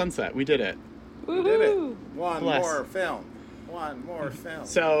Before Sunset, we did it. We did it. One Bless. more film.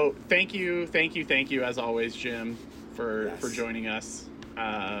 So thank you, as always, Jim, for joining us.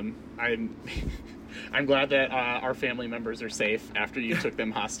 I'm glad that our family members are safe after you took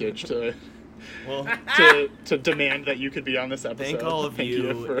them hostage to demand that you could be on this episode. Thank all of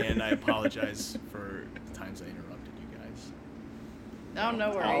you, and I apologize for the times I interrupted you guys. Oh,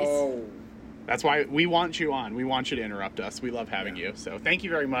 no worries. That's why we want you on. We want you to interrupt us. We love having you. So thank you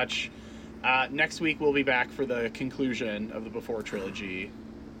very much. Next week, we'll be back for the conclusion of the Before Trilogy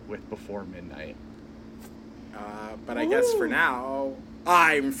with Before Midnight. But I guess for now,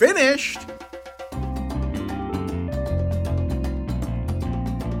 I'm finished!